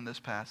we see in this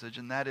passage,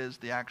 and that is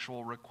the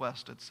actual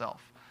request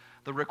itself,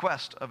 the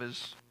request of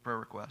his prayer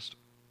request.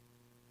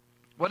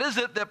 What is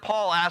it that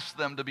Paul asks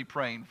them to be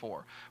praying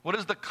for? What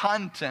is the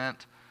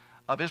content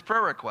of his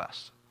prayer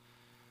request?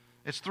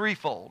 It's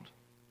threefold.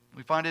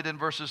 We find it in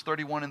verses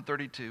 31 and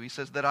 32. He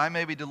says, that I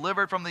may be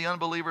delivered from the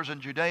unbelievers in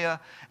Judea,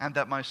 and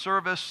that my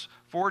service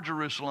for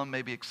Jerusalem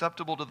may be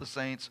acceptable to the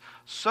saints,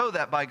 so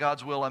that by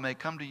God's will I may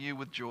come to you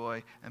with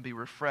joy and be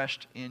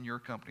refreshed in your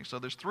company. So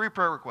there's three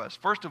prayer requests.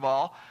 First of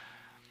all,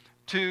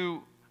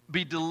 to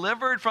be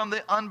delivered from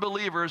the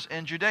unbelievers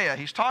in Judea.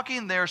 He's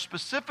talking there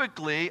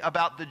specifically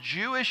about the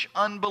Jewish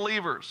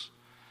unbelievers,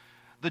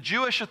 the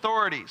Jewish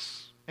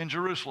authorities in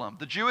Jerusalem,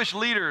 the Jewish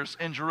leaders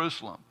in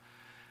Jerusalem.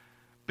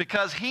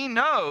 Because he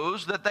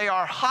knows that they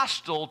are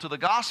hostile to the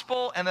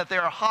gospel and that they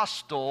are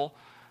hostile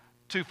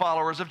to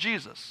followers of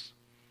Jesus.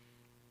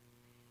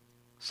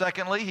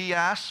 Secondly, he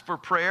asks for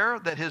prayer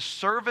that his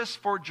service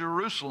for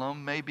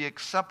Jerusalem may be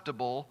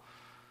acceptable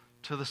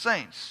to the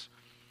saints.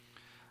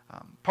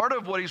 Part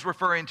of what he's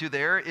referring to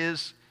there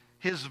is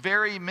his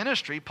very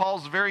ministry,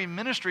 Paul's very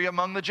ministry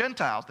among the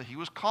Gentiles, that he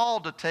was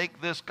called to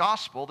take this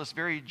gospel, this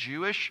very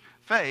Jewish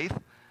faith,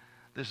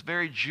 this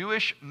very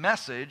Jewish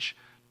message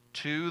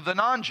to the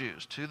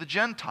non-Jews, to the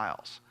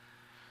Gentiles.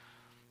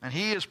 And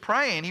he is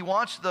praying, he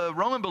wants the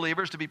Roman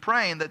believers to be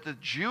praying that the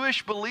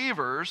Jewish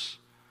believers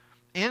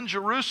in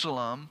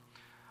Jerusalem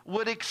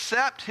would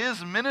accept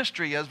his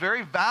ministry as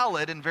very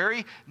valid and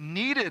very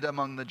needed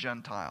among the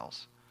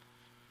Gentiles.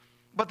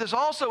 But this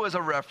also is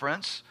a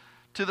reference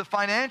to the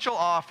financial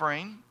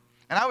offering,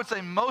 and I would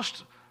say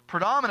most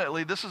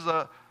predominantly this is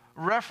a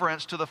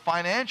reference to the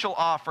financial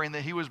offering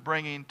that he was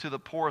bringing to the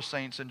poor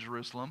saints in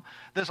Jerusalem.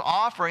 This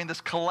offering,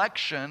 this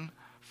collection,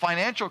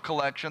 financial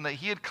collection that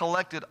he had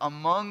collected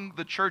among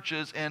the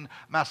churches in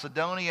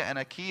Macedonia and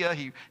Achaia.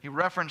 He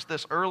referenced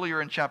this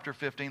earlier in chapter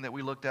 15 that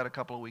we looked at a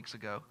couple of weeks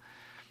ago.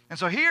 And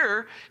so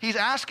here, he's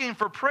asking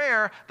for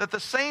prayer that the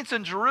saints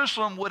in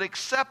Jerusalem would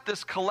accept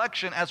this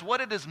collection as what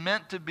it is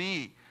meant to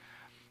be,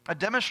 a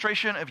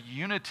demonstration of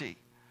unity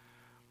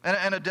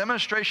and a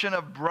demonstration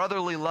of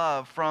brotherly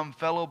love from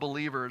fellow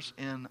believers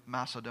in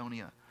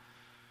Macedonia.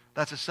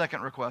 That's his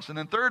second request. And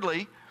then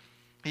thirdly,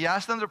 he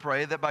asked them to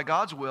pray that by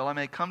God's will I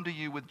may come to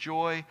you with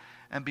joy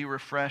and be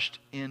refreshed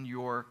in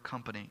your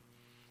company.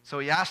 So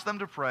he asked them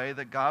to pray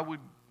that God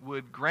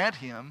would grant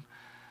him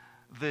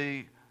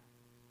the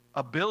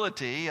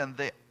ability and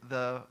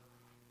the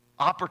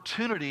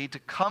opportunity to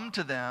come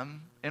to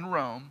them in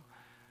Rome,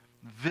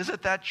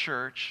 visit that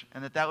church,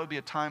 and that would be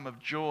a time of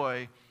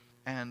joy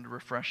and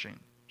refreshing.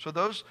 So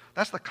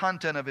that's the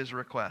content of his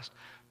request.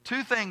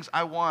 Two things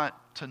I want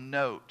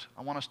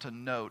us to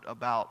note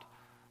about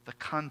the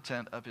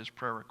content of his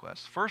prayer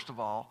request. First of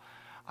all,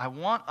 I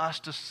want us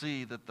to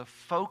see that the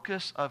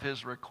focus of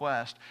his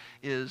request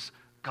is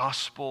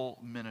gospel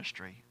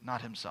ministry,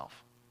 not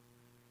himself.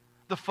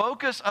 The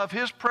focus of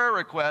his prayer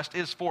request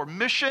is for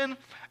mission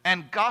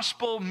and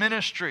gospel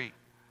ministry,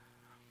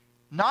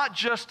 not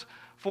just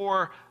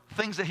for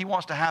things that he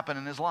wants to happen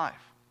in his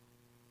life.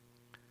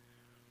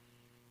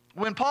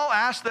 When Paul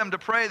asked them to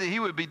pray that he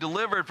would be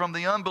delivered from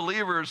the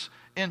unbelievers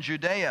in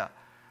Judea,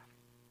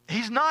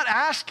 he's not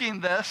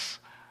asking this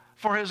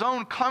for his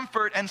own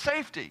comfort and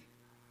safety.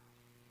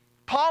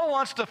 Paul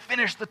wants to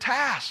finish the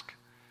task.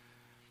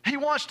 He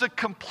wants to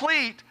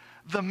complete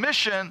the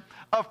mission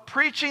of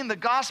preaching the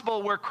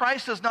gospel where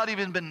Christ has not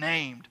even been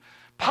named.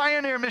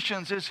 Pioneer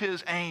missions is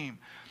his aim.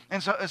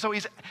 And so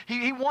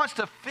he wants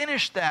to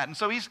finish that. And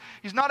so he's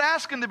not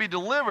asking to be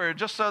delivered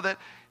just so that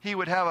he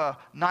would have a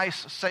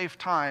nice, safe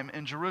time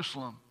in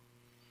Jerusalem.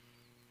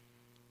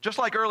 Just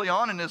like early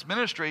on in his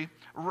ministry,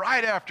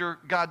 right after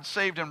God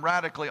saved him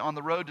radically on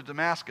the road to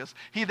Damascus,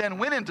 he then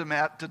went into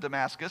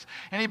Damascus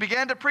and he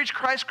began to preach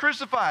Christ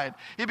crucified.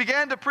 He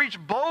began to preach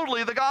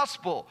boldly the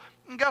gospel.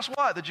 And guess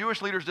what? The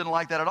Jewish leaders didn't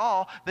like that at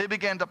all. They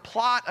began to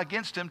plot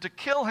against him to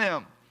kill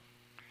him.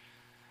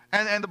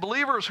 And the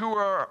believers who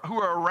were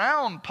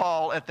around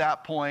Paul at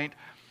that point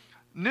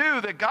knew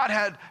that God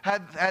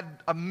had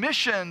a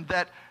mission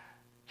that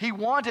he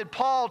wanted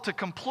Paul to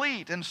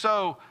complete. And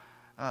so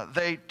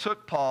they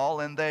took Paul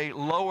and they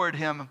lowered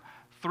him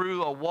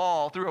through a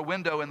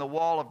window in the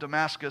wall of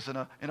Damascus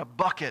in a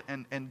bucket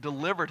and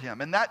delivered him.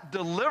 And that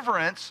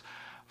deliverance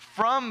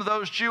from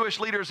those Jewish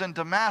leaders in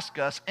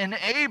Damascus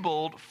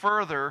enabled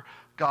further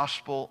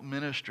gospel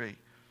ministry.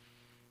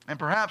 And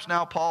perhaps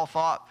now Paul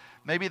thought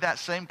maybe that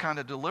same kind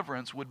of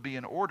deliverance would be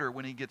in order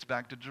when he gets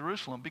back to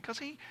Jerusalem, because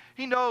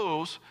he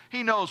knows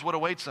what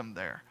awaits him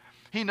there.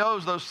 He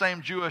knows those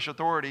same Jewish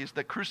authorities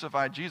that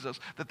crucified Jesus,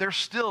 that they're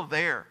still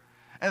there.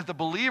 And that the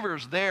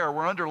believers there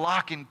were under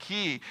lock and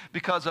key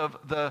because of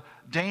the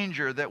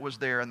danger that was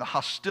there and the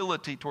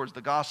hostility towards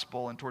the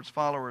gospel and towards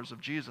followers of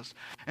Jesus.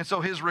 And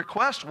so his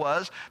request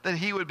was that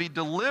he would be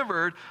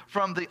delivered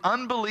from the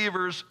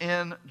unbelievers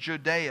in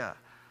Judea.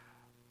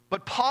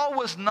 But Paul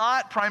was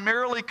not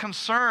primarily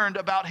concerned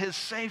about his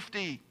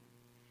safety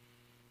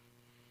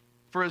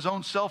for his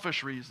own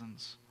selfish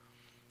reasons.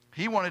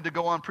 He wanted to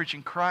go on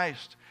preaching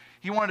Christ.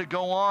 He wanted to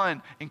go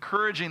on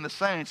encouraging the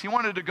saints. He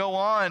wanted to go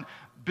on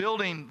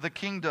building the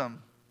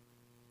kingdom.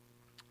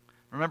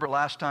 Remember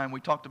last time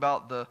we talked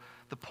about the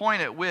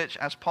point at which,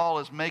 as Paul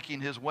is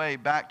making his way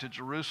back to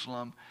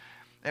Jerusalem,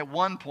 at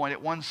one point,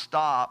 at one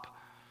stop,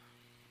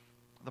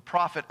 the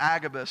prophet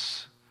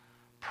Agabus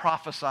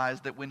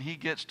prophesies that when he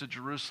gets to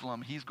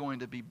Jerusalem, he's going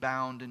to be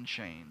bound in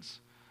chains.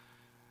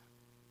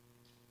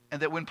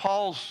 And that when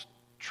Paul's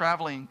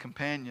traveling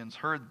companions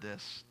heard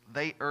this,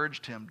 they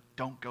urged him,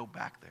 don't go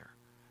back there.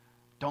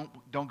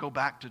 Don't go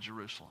back to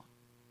Jerusalem.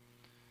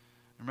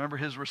 Remember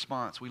his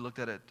response. We looked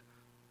at it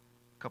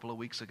a couple of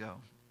weeks ago.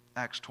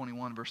 Acts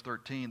 21, verse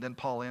 13. Then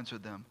Paul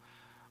answered them,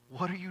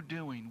 "What are you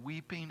doing,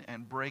 weeping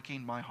and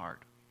breaking my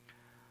heart?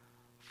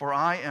 For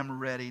I am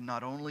ready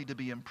not only to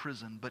be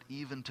imprisoned, but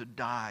even to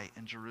die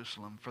in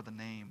Jerusalem for the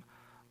name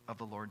of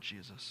the Lord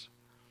Jesus."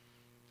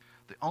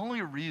 The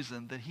only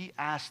reason that he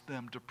asked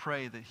them to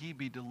pray that he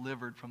be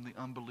delivered from the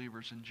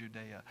unbelievers in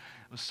Judea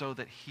was so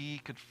that he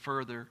could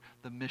further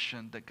the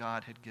mission that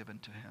God had given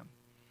to him,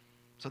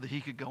 so that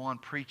he could go on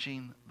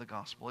preaching the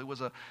gospel. It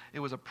was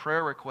a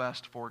prayer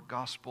request for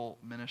gospel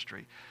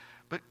ministry.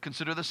 But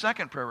consider the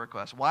second prayer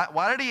request.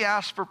 Why did he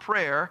ask for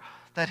prayer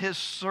that his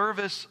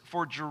service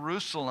for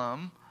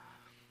Jerusalem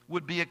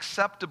would be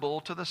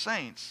acceptable to the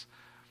saints?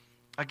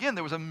 Again,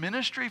 there was a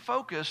ministry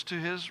focus to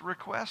his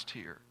request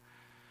here.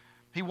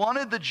 He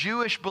wanted the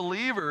Jewish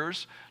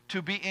believers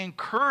to be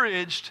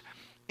encouraged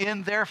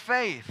in their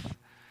faith,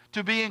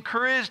 to be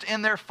encouraged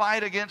in their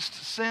fight against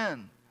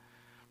sin,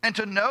 and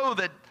to know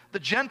that the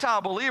Gentile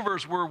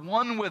believers were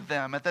one with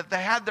them, and that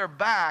they had their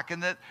back,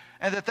 and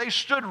that they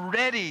stood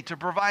ready to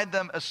provide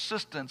them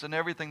assistance in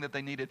everything that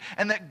they needed,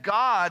 and that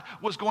God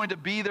was going to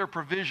be their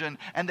provision,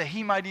 and that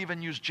he might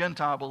even use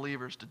Gentile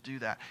believers to do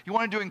that. He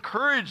wanted to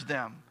encourage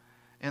them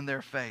in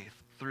their faith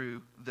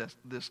through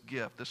this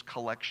gift, this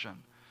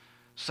collection.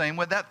 Same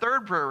with that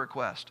third prayer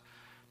request,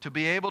 to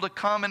be able to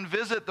come and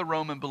visit the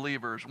Roman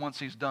believers once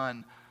he's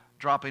done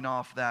dropping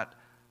off that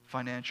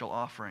financial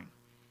offering.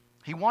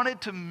 He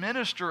wanted to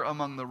minister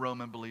among the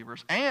Roman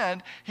believers,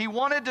 and he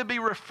wanted to be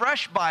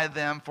refreshed by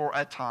them for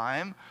a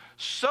time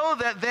so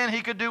that then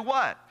he could do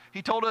what?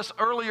 He told us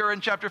earlier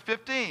in chapter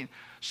 15,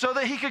 so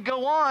that he could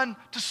go on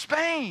to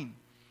Spain.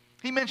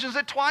 He mentions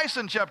it twice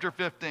in chapter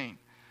 15.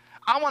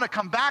 I want to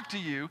come back to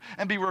you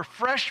and be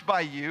refreshed by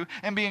you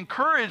and be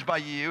encouraged by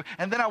you,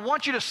 and then I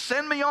want you to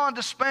send me on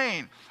to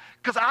Spain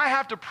because I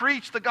have to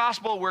preach the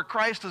gospel where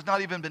Christ has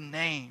not even been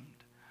named.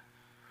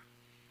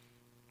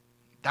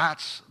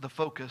 That's the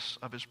focus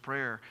of his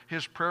prayer.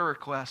 His prayer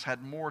request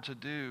had more to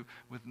do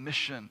with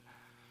mission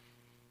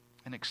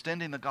and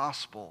extending the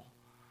gospel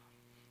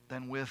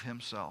than with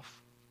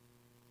himself.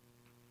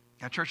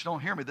 Now, church, don't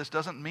hear me. This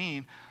doesn't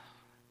mean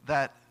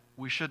that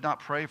we should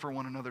not pray for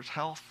one another's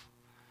health.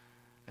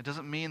 It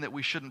doesn't mean that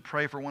we shouldn't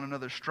pray for one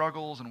another's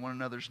struggles and one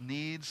another's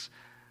needs.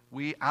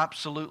 We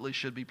absolutely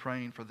should be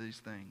praying for these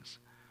things.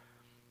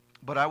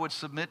 But I would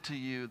submit to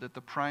you that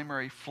the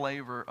primary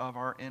flavor of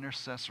our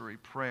intercessory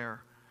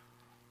prayer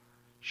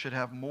should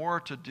have more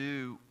to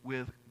do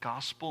with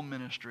gospel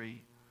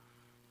ministry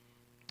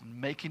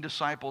and making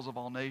disciples of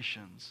all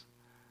nations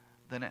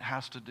than it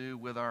has to do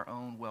with our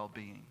own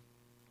well-being.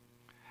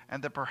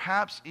 And that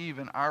perhaps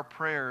even our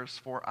prayers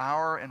for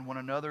our and one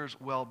another's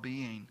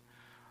well-being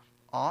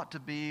ought to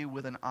be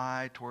with an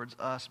eye towards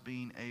us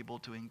being able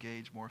to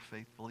engage more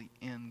faithfully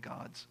in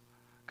God's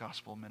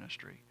gospel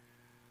ministry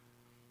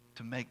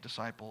to make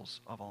disciples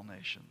of all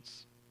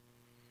nations.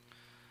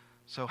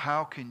 So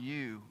how can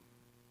you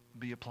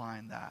be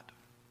applying that?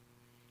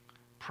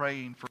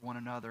 Praying for one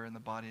another in the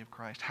body of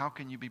Christ. How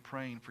can you be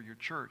praying for your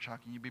church? How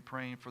can you be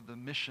praying for the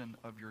mission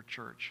of your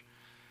church?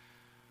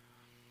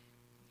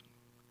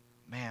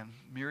 Man,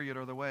 myriad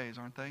are the ways,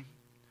 aren't they?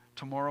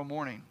 Tomorrow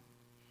morning,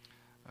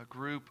 a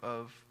group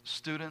of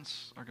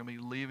students are going to be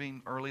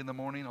leaving early in the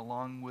morning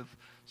along with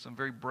some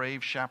very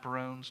brave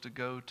chaperones to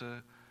go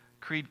to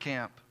Creed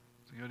Camp,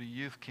 to go to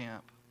youth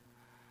camp.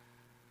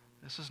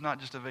 This is not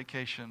just a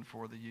vacation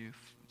for the youth.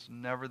 It's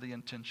never the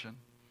intention.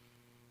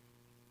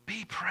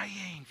 Be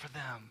praying for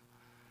them.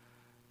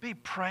 Be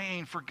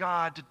praying for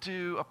God to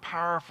do a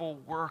powerful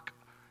work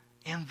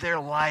in their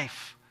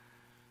life,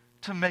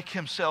 to make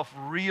himself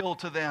real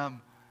to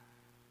them,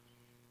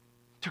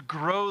 to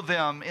grow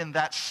them in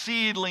that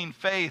seedling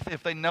faith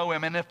if they know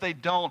him, and if they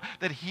don't,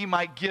 that he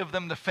might give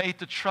them the faith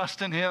to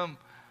trust in him,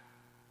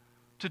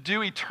 to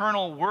do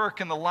eternal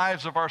work in the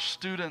lives of our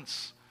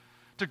students,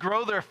 to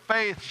grow their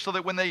faith so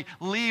that when they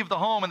leave the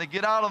home and they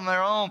get out on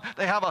their own,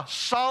 they have a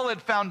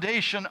solid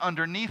foundation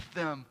underneath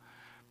them.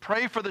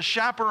 Pray for the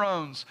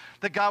chaperones,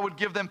 that God would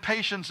give them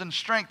patience and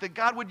strength, that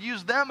God would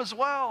use them as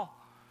well.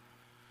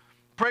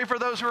 Pray for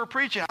those who are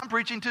preaching. I'm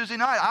preaching Tuesday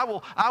night.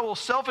 I will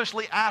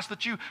selfishly ask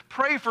that you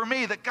pray for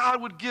me, that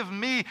God would give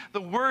me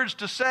the words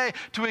to say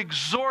to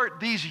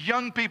exhort these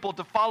young people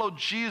to follow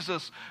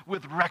Jesus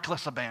with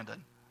reckless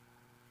abandon.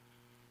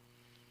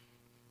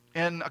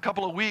 In a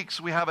couple of weeks,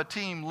 we have a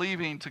team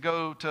leaving to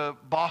go to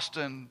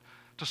Boston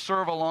to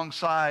serve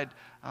alongside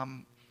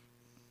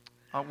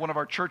one of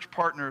our church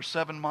partners,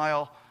 7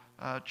 Mile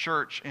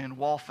Church in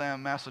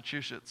Waltham,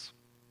 Massachusetts,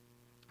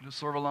 to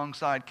serve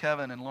alongside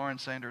Kevin and Lauren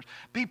Sanders.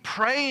 Be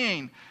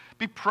praying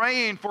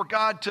for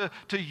God to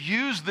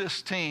use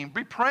this team.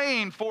 Be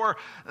praying for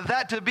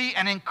that to be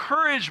an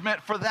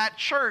encouragement for that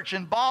church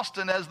in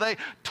Boston as they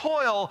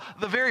toil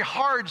the very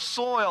hard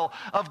soil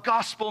of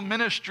gospel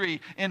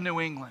ministry in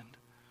New England.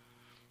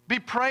 Be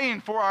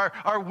praying for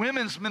our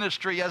women's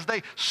ministry as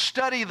they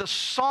study the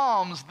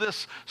Psalms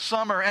this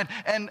summer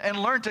and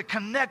learn to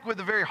connect with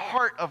the very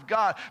heart of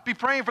God. Be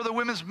praying for the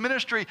women's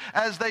ministry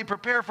as they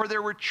prepare for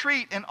their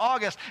retreat in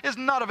August. It's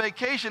not a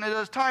vacation. It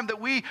is time that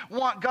we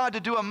want God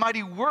to do a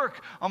mighty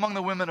work among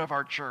the women of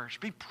our church.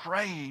 Be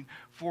praying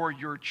for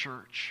your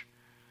church.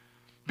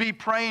 Be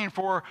praying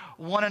for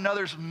one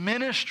another's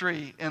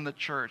ministry in the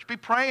church. Be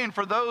praying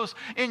for those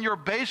in your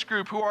base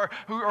group who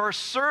are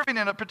serving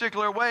in a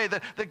particular way,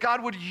 that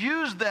God would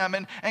use them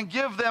and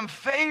give them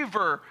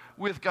favor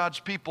with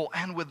God's people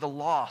and with the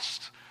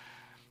lost.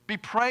 Be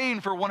praying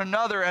for one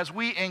another as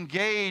we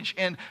engage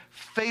in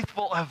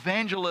faithful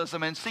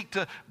evangelism and seek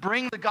to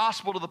bring the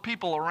gospel to the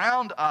people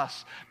around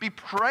us. Be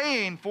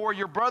praying for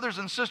your brothers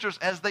and sisters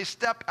as they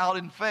step out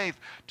in faith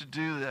to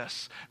do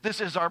this. This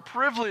is our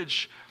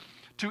privilege,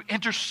 to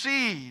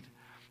intercede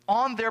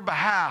on their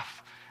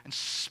behalf and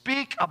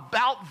speak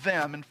about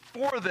them and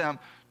for them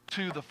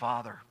to the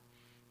Father.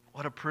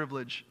 What a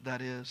privilege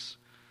that is.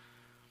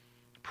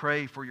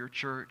 Pray for your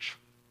church.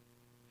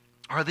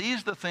 Are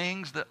these the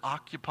things that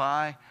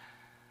occupy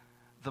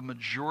the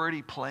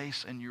majority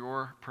place in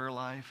your prayer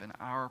life and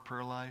our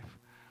prayer life?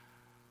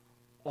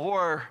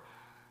 Or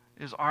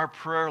is our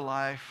prayer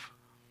life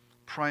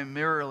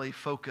primarily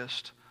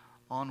focused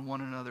on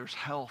one another's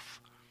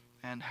health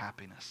and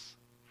happiness?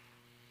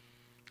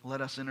 Let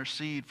us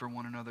intercede for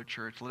one another,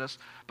 church. Let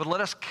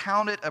us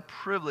count it a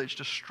privilege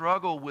to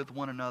struggle with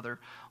one another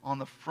on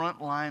the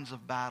front lines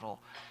of battle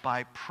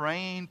by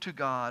praying to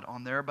God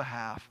on their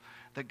behalf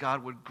that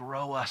God would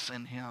grow us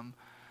in Him,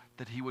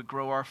 that He would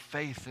grow our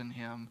faith in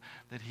Him,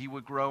 that He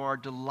would grow our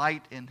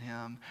delight in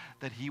Him,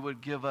 that He would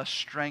give us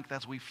strength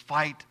as we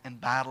fight and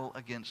battle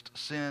against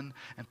sin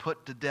and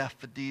put to death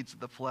the deeds of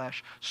the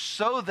flesh,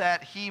 so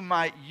that He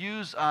might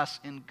use us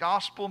in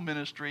gospel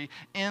ministry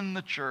in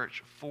the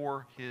church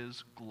for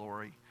His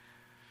glory.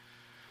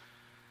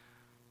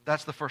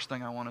 That's the first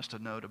thing I want us to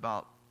note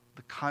about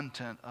the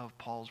content of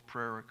Paul's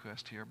prayer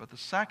request here. But the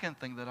second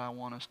thing that I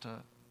want us to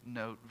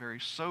note very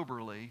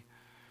soberly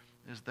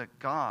is that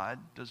God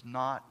does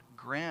not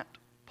grant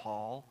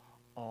Paul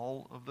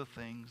all of the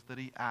things that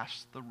he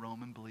asked the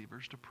Roman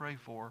believers to pray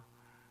for.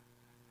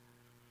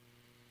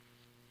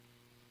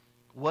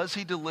 Was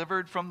he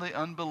delivered from the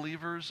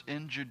unbelievers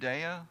in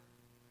Judea?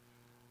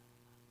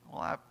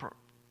 Well,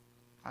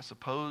 I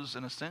suppose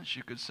in a sense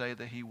you could say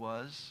that he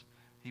was.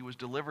 He was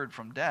delivered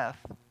from death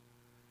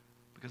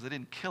because they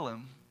didn't kill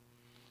him,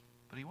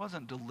 but he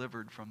wasn't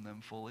delivered from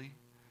them fully.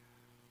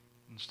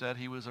 Instead,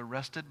 he was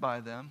arrested by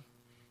them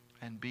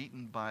and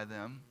beaten by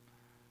them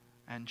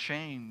and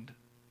chained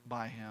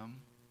by him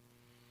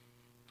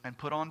and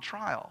put on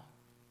trial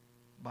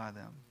by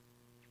them.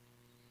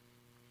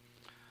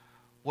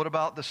 What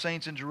about the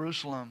saints in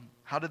Jerusalem?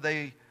 Did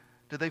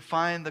they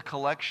find the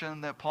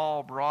collection that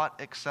Paul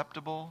brought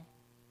acceptable?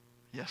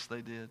 Yes,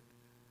 they did.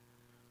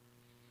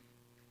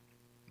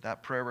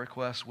 That prayer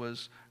request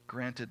was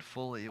granted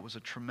fully. It was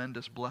a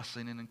tremendous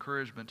blessing and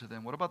encouragement to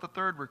them. What about the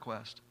third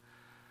request?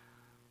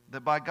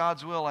 That by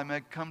God's will I may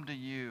come to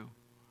you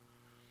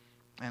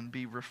and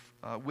be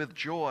with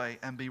joy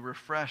and be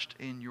refreshed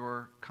in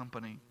your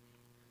company.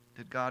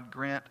 Did God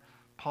grant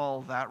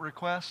Paul that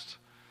request?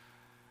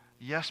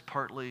 Yes,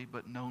 partly,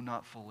 but no,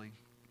 not fully.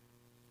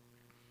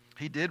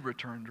 He did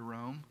return to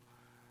Rome,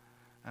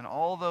 and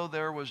although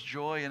there was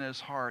joy in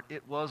his heart,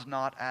 it was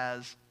not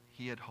as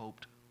he had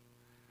hoped.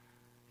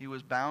 He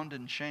was bound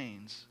in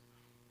chains,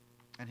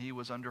 and he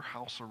was under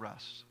house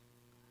arrest.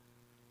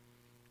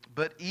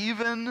 But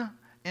even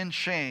in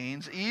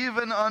chains,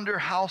 even under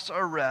house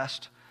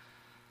arrest,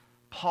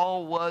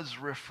 Paul was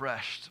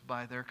refreshed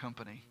by their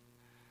company.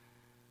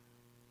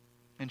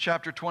 In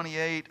chapter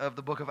 28 of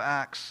the book of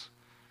Acts,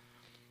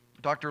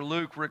 Dr.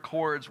 Luke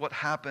records what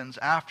happens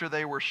after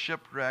they were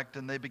shipwrecked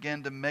and they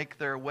began to make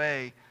their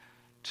way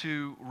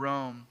to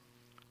Rome.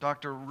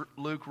 Dr.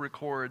 Luke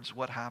records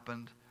what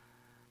happened.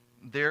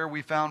 There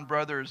we found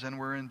brothers and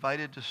were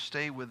invited to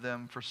stay with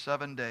them for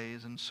 7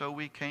 days, and so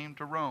we came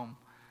to Rome.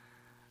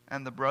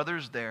 And the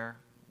brothers there,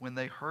 when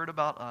they heard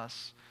about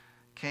us,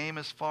 came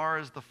as far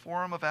as the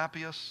Forum of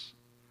Appius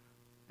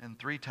and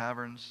 3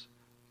 taverns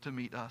to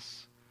meet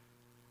us.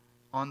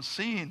 On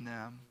seeing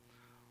them,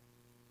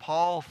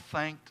 Paul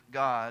thanked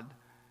God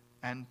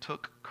and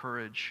took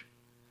courage.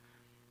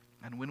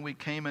 And when we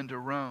came into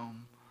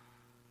Rome,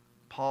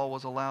 Paul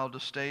was allowed to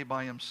stay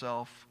by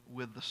himself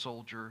with the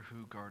soldier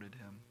who guarded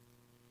him.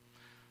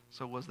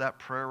 So was that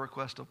prayer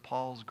request of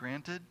Paul's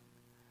granted?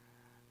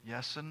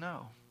 Yes and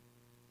no.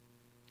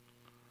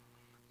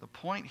 The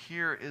point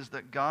here is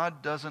that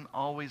God doesn't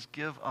always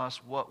give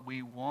us what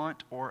we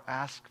want or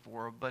ask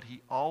for, but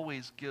he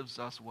always gives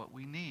us what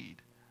we need.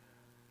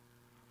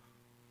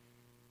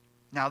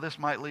 Now, this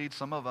might lead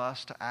some of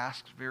us to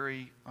ask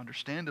very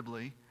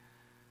understandably,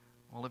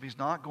 well, if he's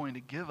not going to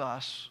give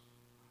us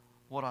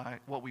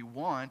what we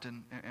want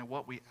and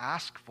what we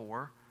ask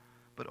for,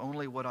 but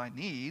only what I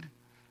need,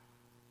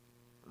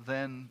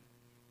 then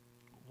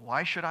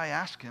why should I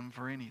ask him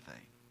for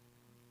anything?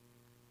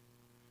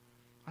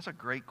 That's a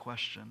great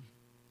question,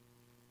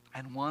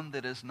 and one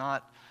that is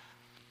not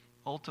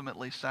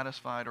ultimately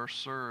satisfied or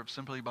served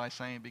simply by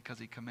saying because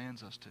he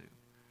commands us to.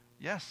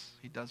 Yes,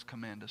 he does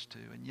command us to,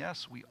 and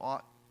yes, we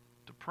ought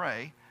to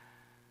pray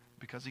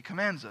because he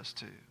commands us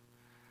to.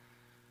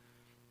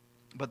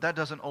 But that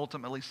doesn't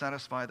ultimately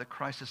satisfy the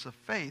crisis of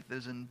faith that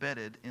is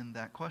embedded in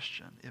that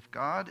question. If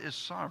God is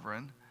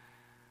sovereign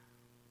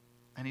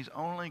and he's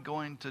only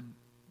going to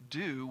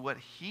do what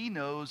he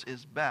knows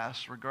is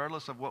best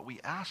regardless of what we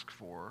ask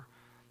for,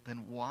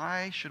 then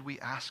why should we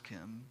ask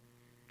him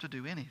to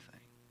do anything?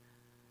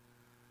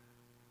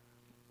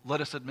 Let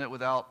us admit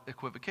without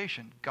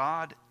equivocation,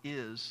 God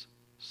is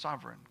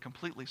sovereign,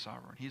 completely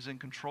sovereign. He's in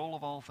control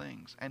of all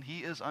things, and he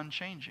is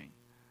unchanging.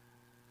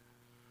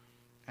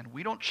 And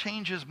we don't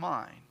change his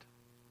mind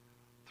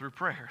through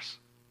prayers.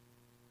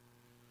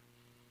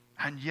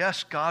 And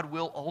yes, God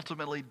will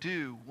ultimately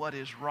do what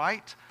is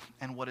right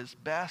and what is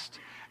best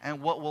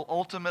and what will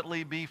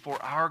ultimately be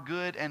for our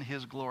good and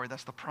his glory.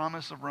 That's the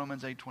promise of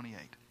Romans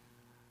 8:28.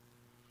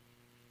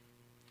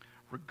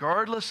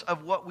 Regardless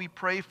of what we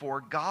pray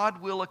for,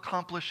 God will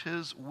accomplish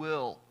his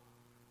will.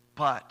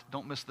 But,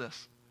 don't miss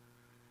this.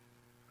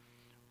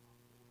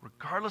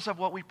 Regardless of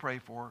what we pray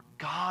for,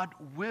 God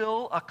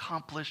will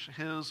accomplish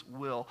his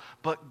will.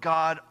 But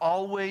God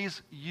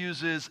always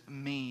uses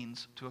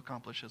means to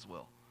accomplish his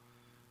will.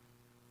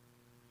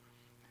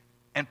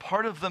 And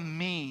part of the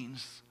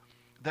means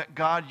that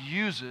God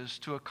uses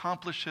to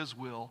accomplish his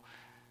will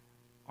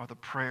are the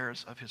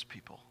prayers of his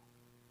people.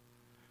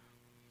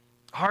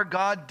 Our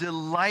God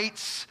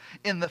delights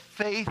in the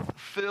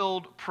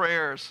faith-filled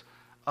prayers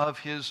of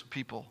his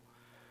people.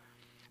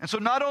 And so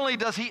not only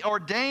does he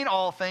ordain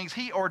all things,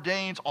 he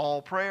ordains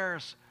all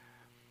prayers.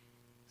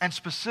 And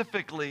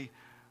specifically,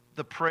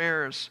 the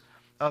prayers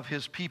of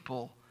his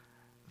people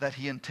that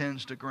he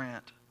intends to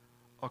grant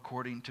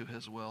according to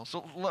his will.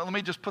 So let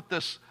me just put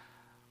this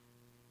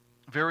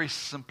very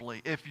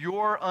simply. If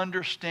your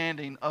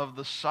understanding of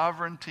the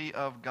sovereignty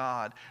of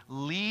God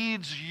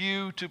leads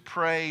you to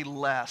pray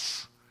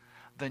less,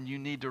 then you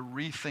need to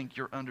rethink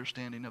your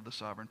understanding of the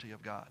sovereignty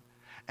of God.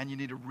 And you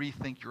need to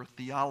rethink your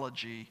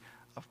theology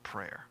of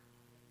prayer.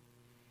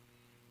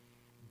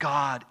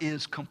 God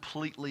is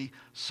completely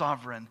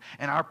sovereign.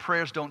 And our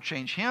prayers don't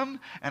change him,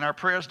 and our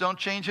prayers don't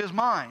change his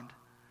mind.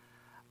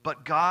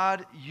 But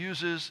God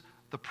uses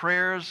the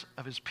prayers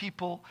of his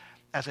people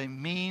as a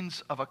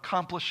means of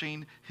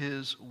accomplishing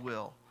his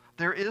will.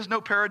 There is no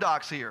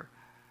paradox here.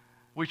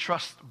 We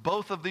trust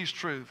both of these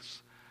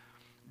truths.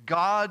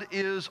 God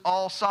is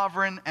all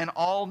sovereign and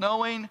all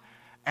knowing,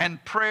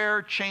 and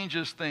prayer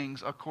changes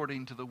things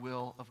according to the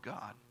will of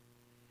God.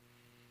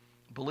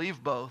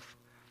 Believe both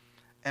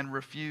and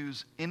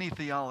refuse any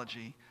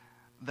theology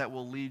that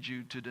will lead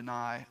you to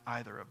deny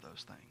either of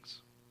those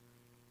things.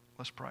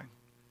 Let's pray.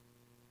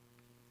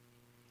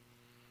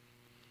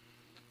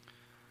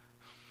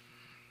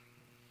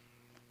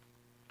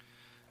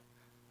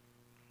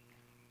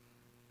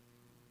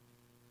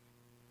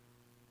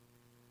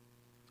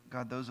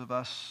 God, those of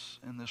us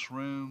in this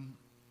room,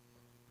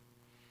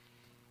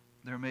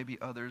 there may be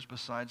others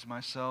besides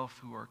myself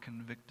who are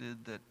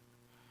convicted that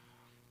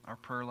our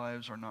prayer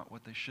lives are not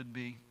what they should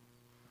be.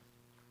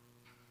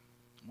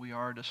 We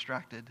are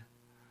distracted.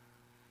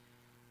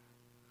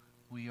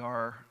 We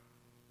are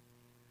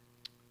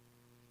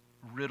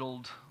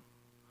riddled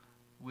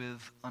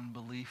with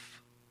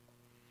unbelief.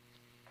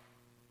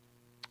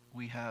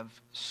 We have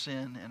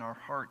sin in our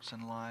hearts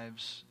and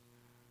lives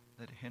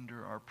that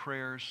hinder our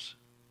prayers.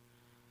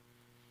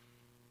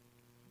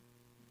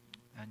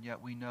 And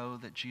yet we know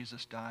that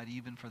Jesus died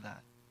even for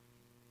that.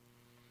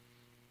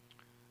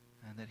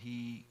 And that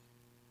he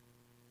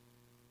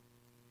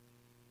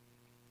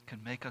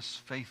can make us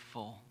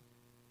faithful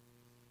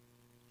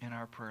in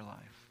our prayer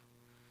life.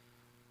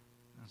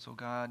 And so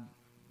God,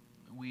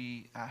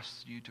 we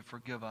ask you to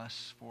forgive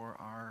us for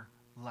our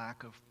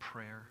lack of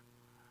prayer.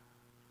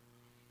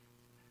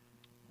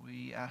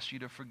 We ask you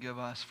to forgive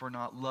us for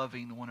not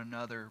loving one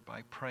another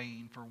by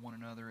praying for one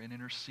another and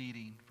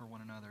interceding for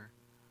one another.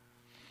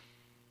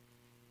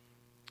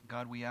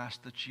 God, we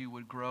ask that you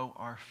would grow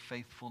our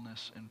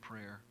faithfulness in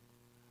prayer.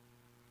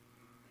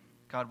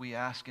 God, we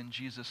ask in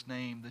Jesus'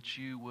 name that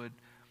you would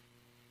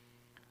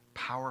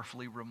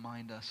powerfully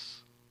remind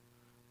us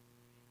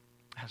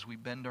as we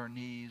bend our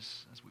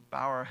knees, as we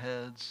bow our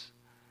heads,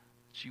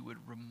 that you would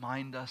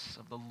remind us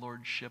of the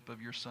lordship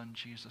of your Son,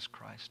 Jesus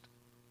Christ.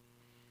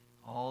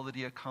 All that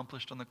he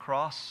accomplished on the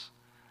cross,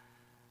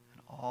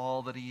 and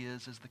all that he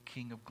is the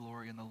King of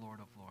glory and the Lord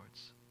of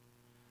lords.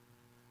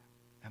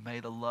 And may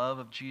the love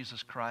of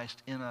Jesus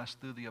Christ in us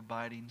through the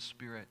abiding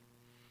Spirit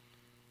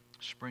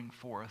spring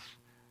forth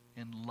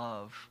in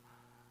love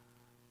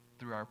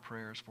through our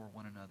prayers for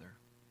one another.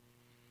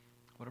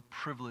 What a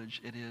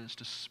privilege it is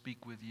to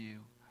speak with you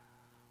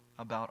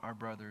about our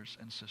brothers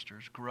and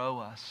sisters. Grow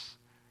us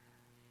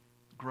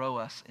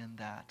in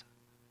that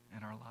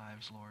in our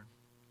lives, Lord.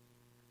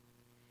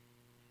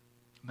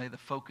 May the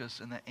focus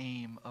and the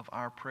aim of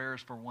our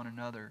prayers for one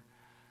another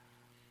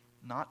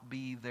not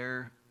be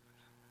their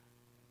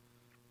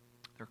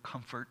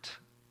comfort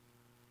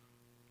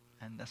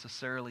and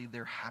necessarily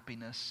their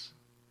happiness,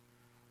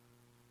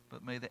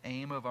 but may the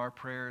aim of our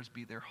prayers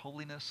be their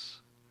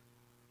holiness,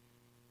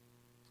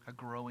 a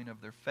growing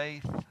of their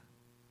faith,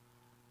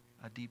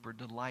 a deeper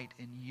delight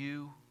in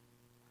you,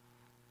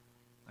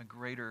 a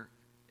greater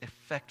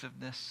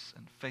effectiveness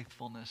and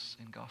faithfulness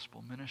in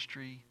gospel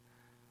ministry,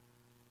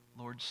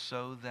 Lord,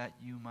 so that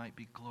you might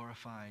be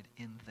glorified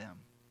in them.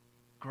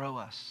 Grow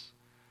us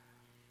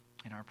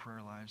in our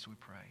prayer lives, we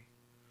pray.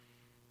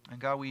 And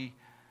God, we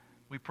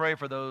pray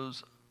for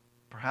those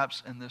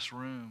perhaps in this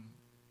room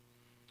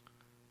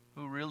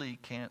who really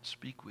can't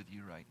speak with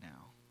you right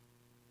now.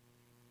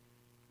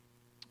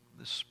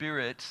 The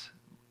Spirit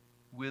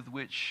with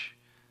which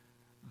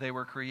they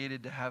were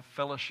created to have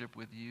fellowship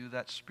with you,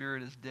 that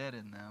Spirit is dead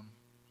in them.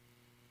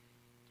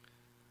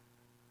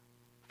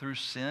 Through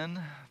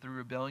sin, through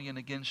rebellion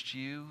against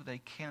you, they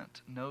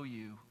can't know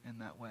you in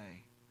that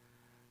way.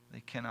 They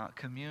cannot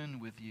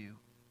commune with you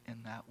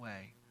in that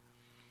way.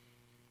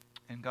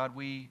 And God,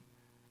 we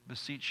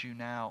beseech you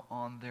now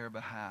on their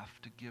behalf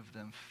to give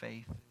them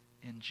faith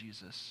in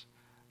Jesus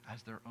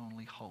as their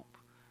only hope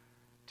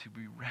to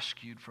be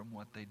rescued from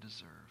what they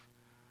deserve.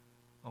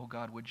 Oh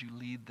God, would you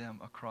lead them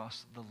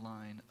across the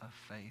line of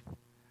faith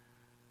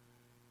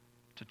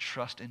to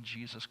trust in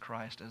Jesus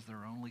Christ as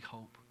their only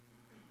hope,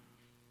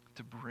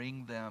 to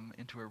bring them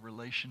into a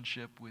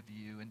relationship with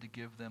you and to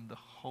give them the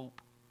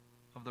hope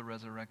of the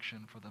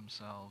resurrection for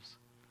themselves.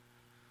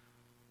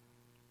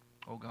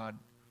 Oh God,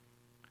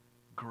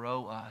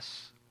 grow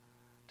us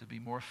to be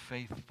more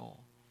faithful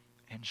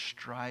and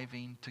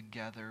striving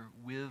together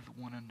with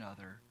one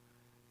another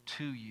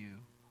to you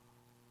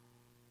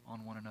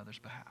on one another's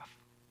behalf.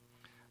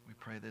 We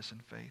pray this in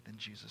faith in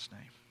Jesus'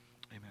 name.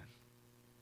 Amen.